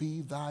 hallowed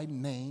be thy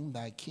name,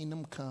 thy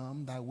kingdom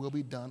come, thy will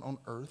be done on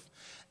earth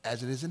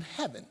as it is in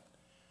heaven.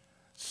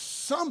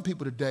 Some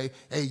people today,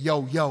 hey,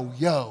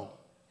 yo.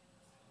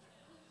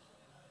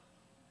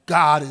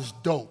 God is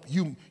dope.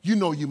 You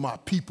know you my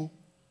people.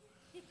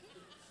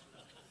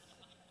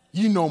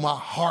 You know my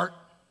heart.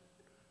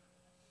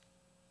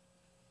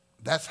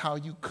 That's how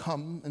you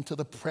come into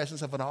the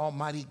presence of an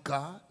almighty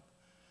God,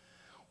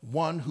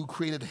 one who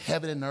created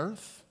heaven and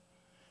earth.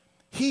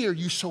 Here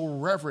you show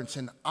reverence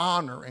and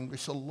honor and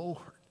say, Lord,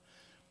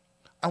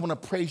 I want to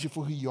praise you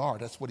for who you are.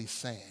 That's what he's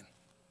saying.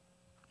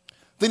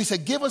 Then he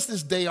said, give us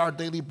this day our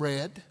daily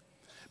bread,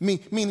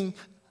 meaning,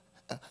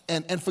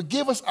 and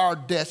forgive us our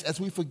debts as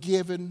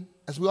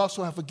we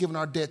also have forgiven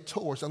our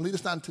debtors, and lead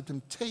us not into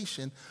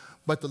temptation,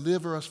 but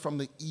deliver us from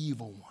the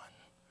evil one.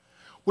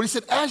 When he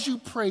said, as you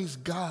praise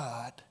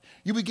God,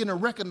 you begin to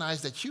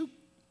recognize that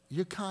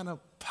you're kind of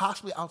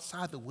possibly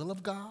outside the will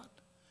of God.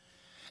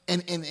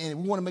 And we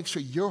want to make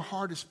sure your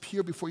heart is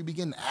pure before you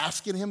begin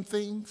asking him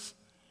things.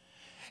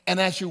 And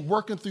as you're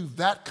working through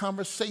that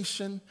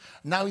conversation,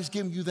 now he's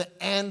giving you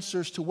the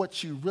answers to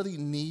what you really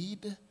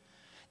need.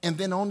 And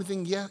then the only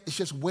thing, is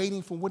just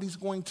waiting for what he's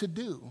going to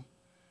do.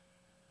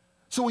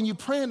 So when you're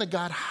praying to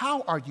God,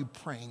 how are you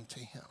praying to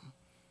him?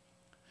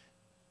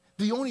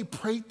 Do you only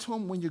pray to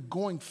him when you're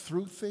going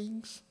through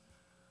things?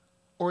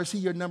 Or is he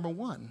your number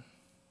one?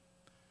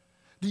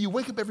 Do you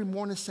wake up every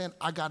morning saying,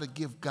 I got to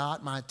give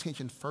God my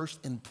attention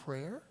first in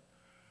prayer?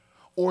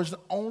 Or is it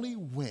only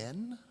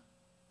when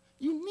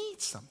you need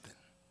something?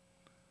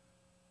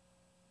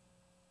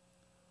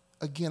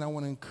 Again, I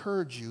want to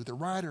encourage you. The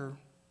writer,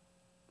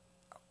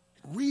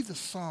 read the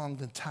song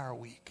the entire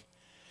week.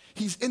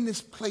 He's in this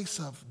place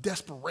of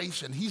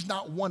desperation. He's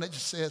not one that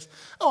just says,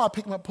 oh, I'll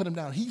pick him up, put him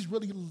down. He's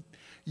really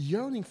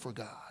yearning for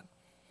God.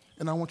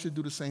 And I want you to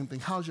do the same thing.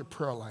 How's your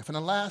prayer life? And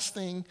the last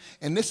thing,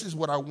 and this is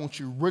what I want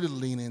you really to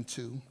lean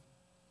into,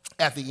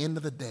 at the end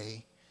of the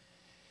day,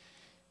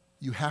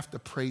 you have to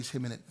praise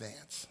him in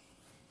advance.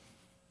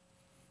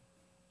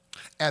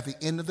 At the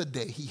end of the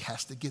day, he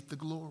has to get the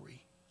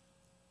glory.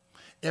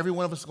 Every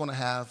one of us is going to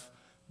have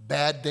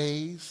bad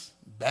days,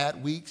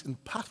 bad weeks,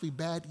 and possibly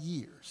bad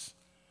years.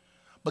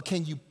 But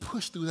can you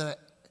push through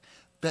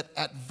that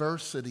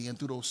adversity and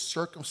through those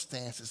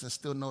circumstances and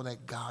still know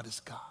that God is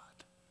God?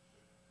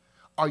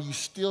 Are you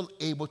still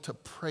able to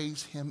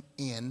praise him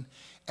in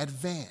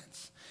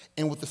advance?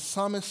 And what the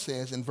psalmist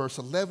says in verse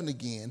 11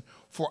 again,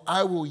 for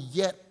I will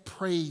yet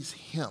praise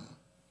him,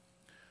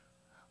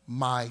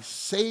 my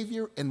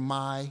Savior and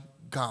my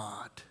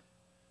God.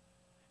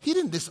 He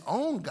didn't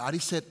disown God. He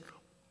said,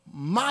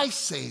 my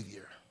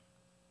Savior,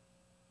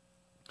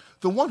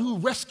 the one who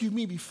rescued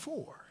me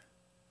before,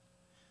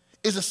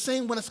 is the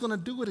same one that's going to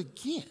do it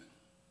again.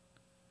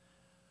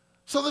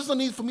 So there's no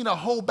need for me to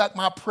hold back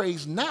my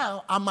praise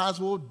now. I might as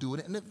well do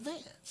it in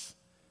advance.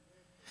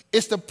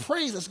 It's the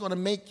praise that's going to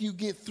make you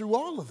get through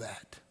all of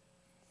that,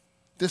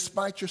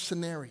 despite your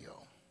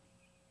scenario.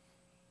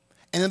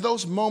 And in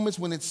those moments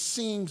when it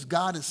seems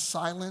God is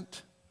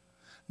silent,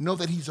 know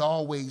that he's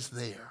always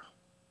there.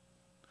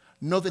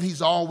 Know that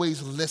he's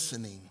always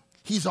listening.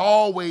 He's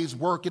always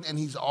working and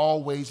he's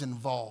always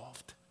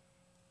involved.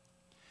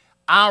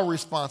 Our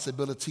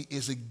responsibility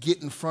is to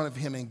get in front of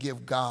him and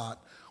give God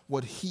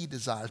what he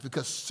desires,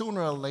 because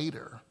sooner or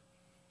later,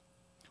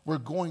 we're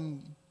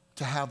going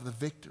to have the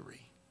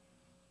victory.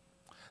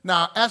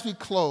 Now, as we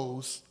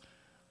close,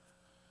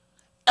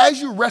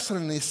 as you're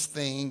wrestling this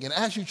thing and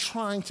as you're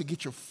trying to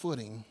get your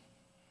footing,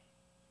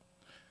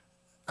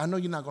 I know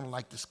you're not going to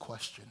like this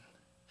question.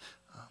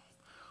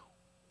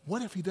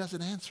 What if he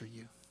doesn't answer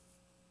you?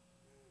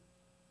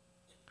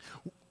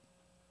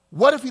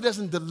 What if he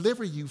doesn't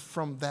deliver you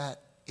from that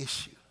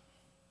issue?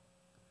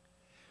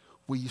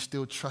 Will you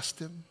still trust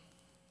him?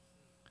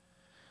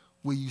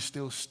 Will you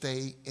still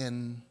stay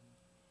in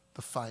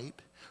the fight?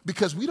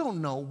 Because we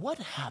don't know what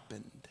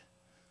happened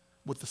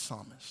with the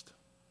psalmist.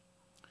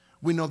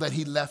 We know that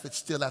he left it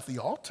still at the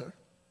altar.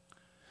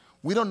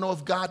 We don't know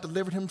if God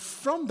delivered him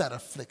from that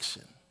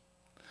affliction.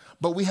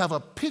 But we have a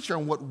picture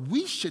on what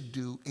we should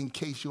do in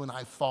case you and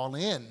I fall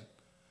in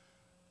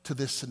to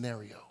this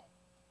scenario.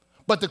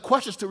 But the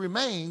question still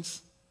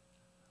remains,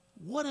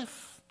 what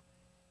if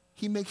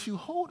he makes you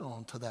hold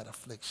on to that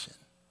affliction?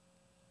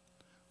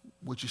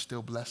 Would you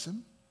still bless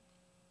him?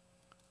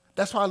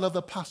 That's why I love the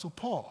Apostle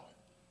Paul,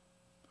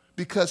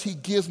 because he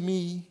gives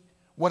me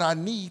what I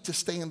need to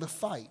stay in the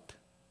fight.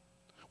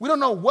 We don't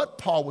know what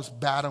Paul was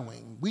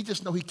battling. We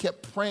just know he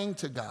kept praying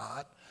to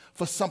God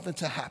for something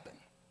to happen.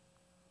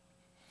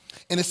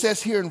 And it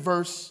says here in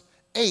verse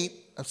 8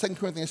 of 2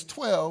 Corinthians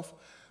 12,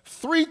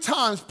 3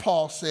 times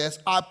Paul says,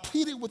 I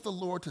pleaded with the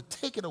Lord to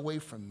take it away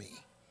from me.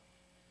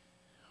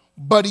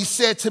 But he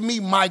said to me,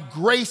 my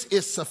grace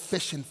is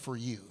sufficient for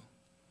you,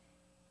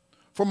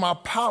 for my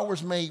power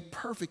is made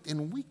perfect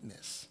in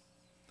weakness.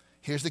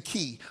 Here's the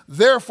key.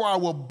 Therefore, I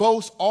will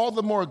boast all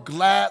the more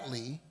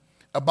gladly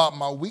about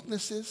my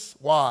weaknesses.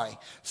 Why?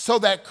 So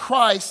that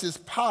Christ's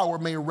power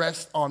may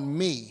rest on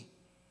me.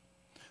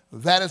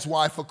 That is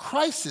why, for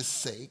Christ's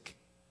sake,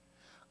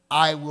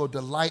 I will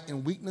delight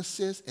in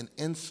weaknesses and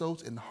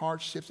insults and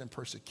hardships and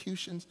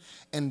persecutions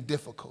and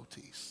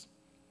difficulties.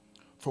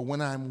 For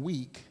when I'm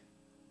weak,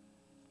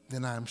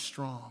 then I'm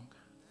strong.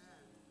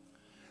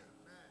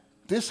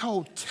 This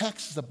whole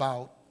text is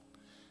about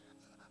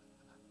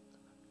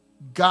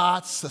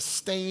God's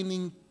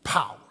sustaining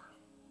power.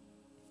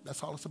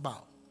 That's all it's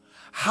about.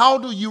 How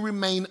do you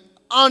remain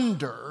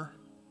under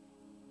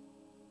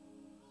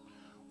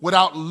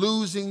without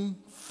losing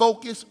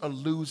focus or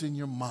losing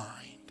your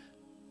mind?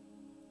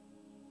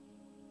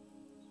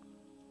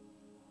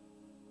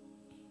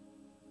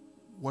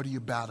 What are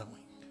you battling?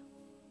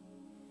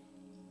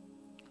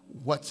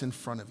 What's in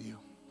front of you?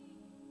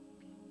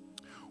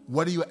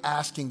 What are you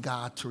asking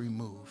God to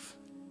remove?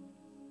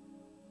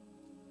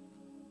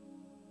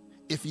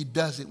 If he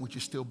doesn't, would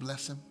you still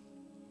bless him?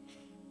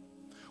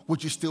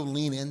 Would you still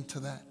lean into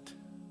that?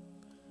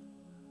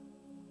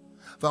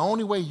 The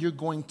only way you're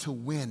going to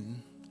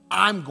win,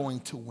 I'm going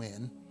to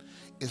win,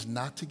 is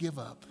not to give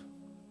up.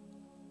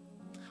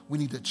 We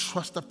need to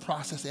trust the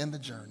process and the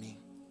journey.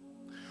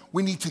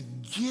 We need to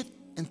get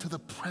into the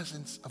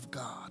presence of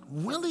God.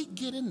 Really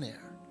get in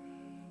there.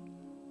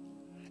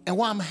 And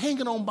while I'm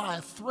hanging on by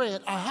a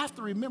thread, I have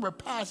to remember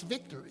past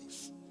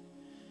victories.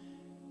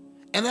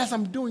 And as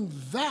I'm doing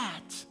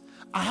that,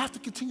 I have to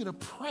continue to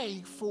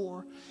pray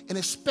for an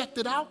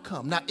expected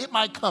outcome. Now, it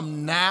might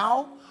come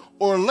now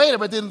or later,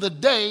 but at the end of the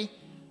day,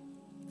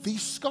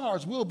 these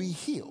scars will be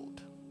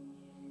healed.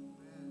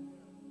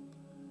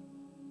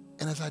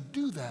 And as I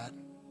do that,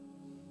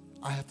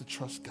 I have to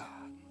trust God.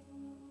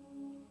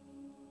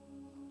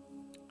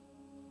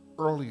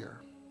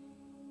 Earlier,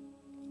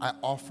 I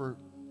offered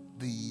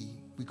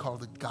we call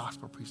it the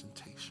gospel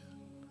presentation.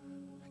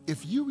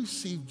 If you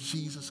receive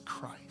Jesus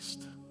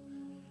Christ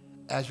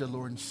as your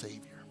Lord and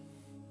Savior,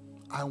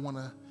 I want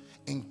to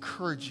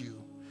encourage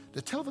you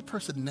to tell the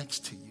person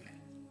next to you,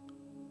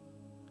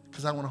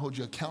 because I want to hold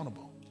you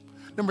accountable.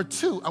 Number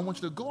 2, I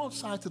want you to go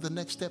outside to the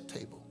next step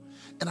table,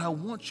 and I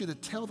want you to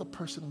tell the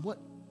person what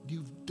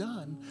you've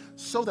done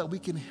so that we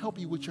can help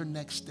you with your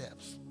next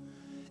steps.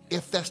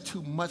 If that's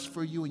too much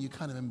for you and you're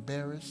kind of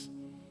embarrassed,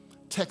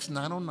 text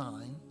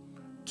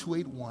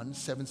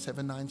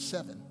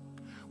 909-281-7797.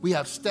 We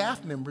have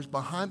staff members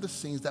behind the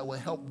scenes that will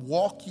help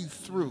walk you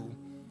through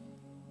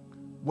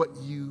what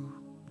you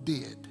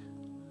did.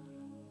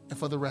 And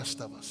for the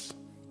rest of us,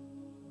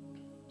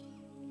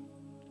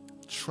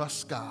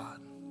 trust God,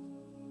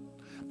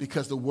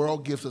 because the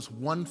world gives us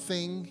one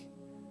thing,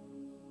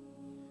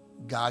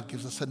 God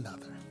gives us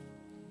another.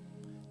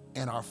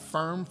 And our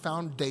firm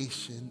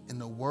foundation in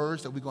the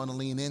words that we're going to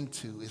lean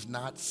into is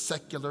not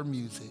secular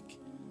music.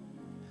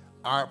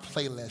 Our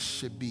playlist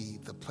should be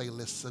the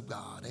playlists of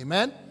God.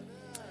 Amen?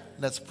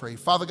 Let's pray.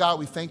 Father God,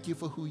 we thank you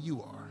for who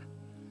you are.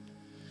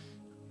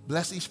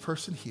 Bless each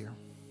person here.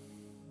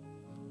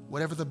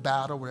 Whatever the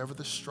battle, whatever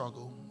the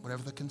struggle,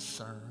 whatever the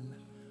concern,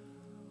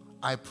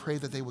 I pray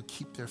that they will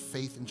keep their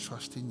faith and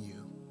trust in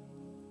you.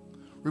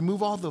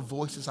 Remove all the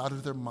voices out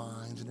of their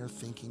minds and their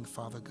thinking,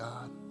 Father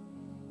God.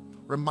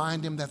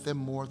 Remind them that they're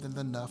more than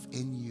enough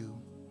in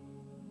you,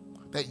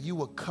 that you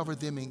will cover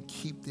them and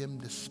keep them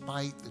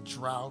despite the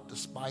drought,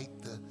 despite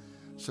the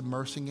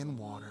submersing in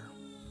water.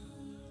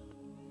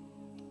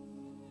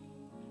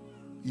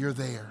 You're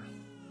there.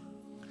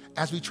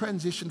 As we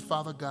transition,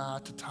 Father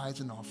God, to tithes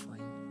and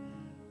offering,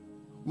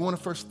 we want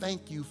to first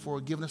thank you for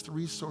giving us the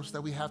resource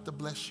that we have to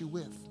bless you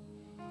with.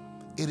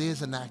 It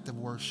is an act of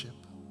worship.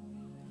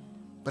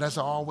 But as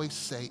I always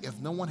say, if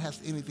no one has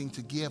anything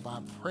to give,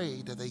 I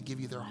pray that they give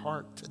you their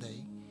heart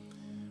today,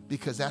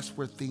 because that's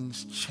where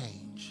things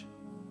change.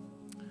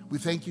 We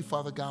thank you,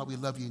 Father God. We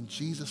love you in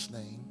Jesus'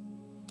 name.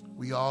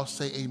 We all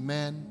say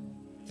amen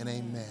and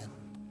amen.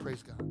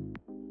 Praise God.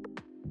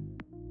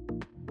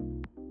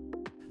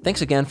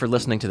 Thanks again for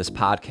listening to this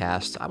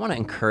podcast. I want to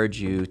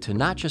encourage you to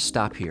not just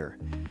stop here.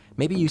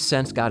 Maybe you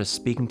sense God is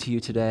speaking to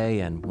you today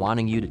and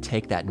wanting you to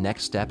take that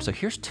next step. So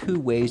here's 2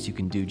 ways you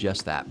can do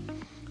just that.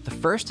 The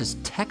first is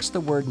text the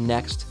word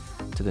NEXT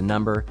to the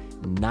number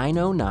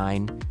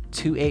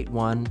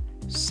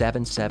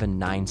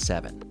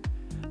 909-281-7797.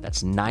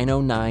 That's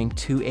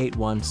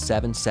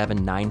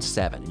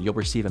 909-281-7797. You'll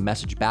receive a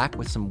message back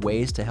with some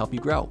ways to help you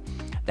grow.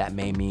 That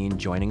may mean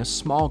joining a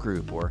small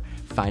group or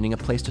finding a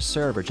place to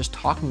serve or just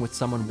talking with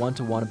someone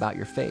one-to-one about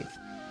your faith.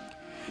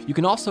 You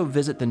can also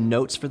visit the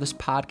notes for this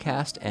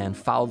podcast and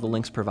follow the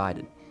links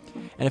provided.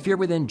 And if you're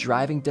within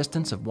driving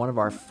distance of one of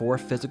our 4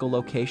 physical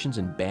locations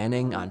in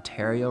Banning,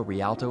 Ontario,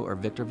 Rialto, or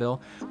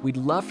Victorville, we'd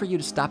love for you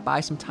to stop by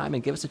sometime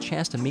and give us a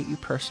chance to meet you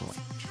personally.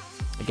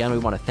 Again, we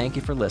want to thank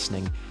you for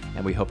listening,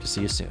 and we hope to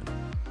see you soon.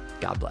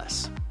 God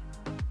bless.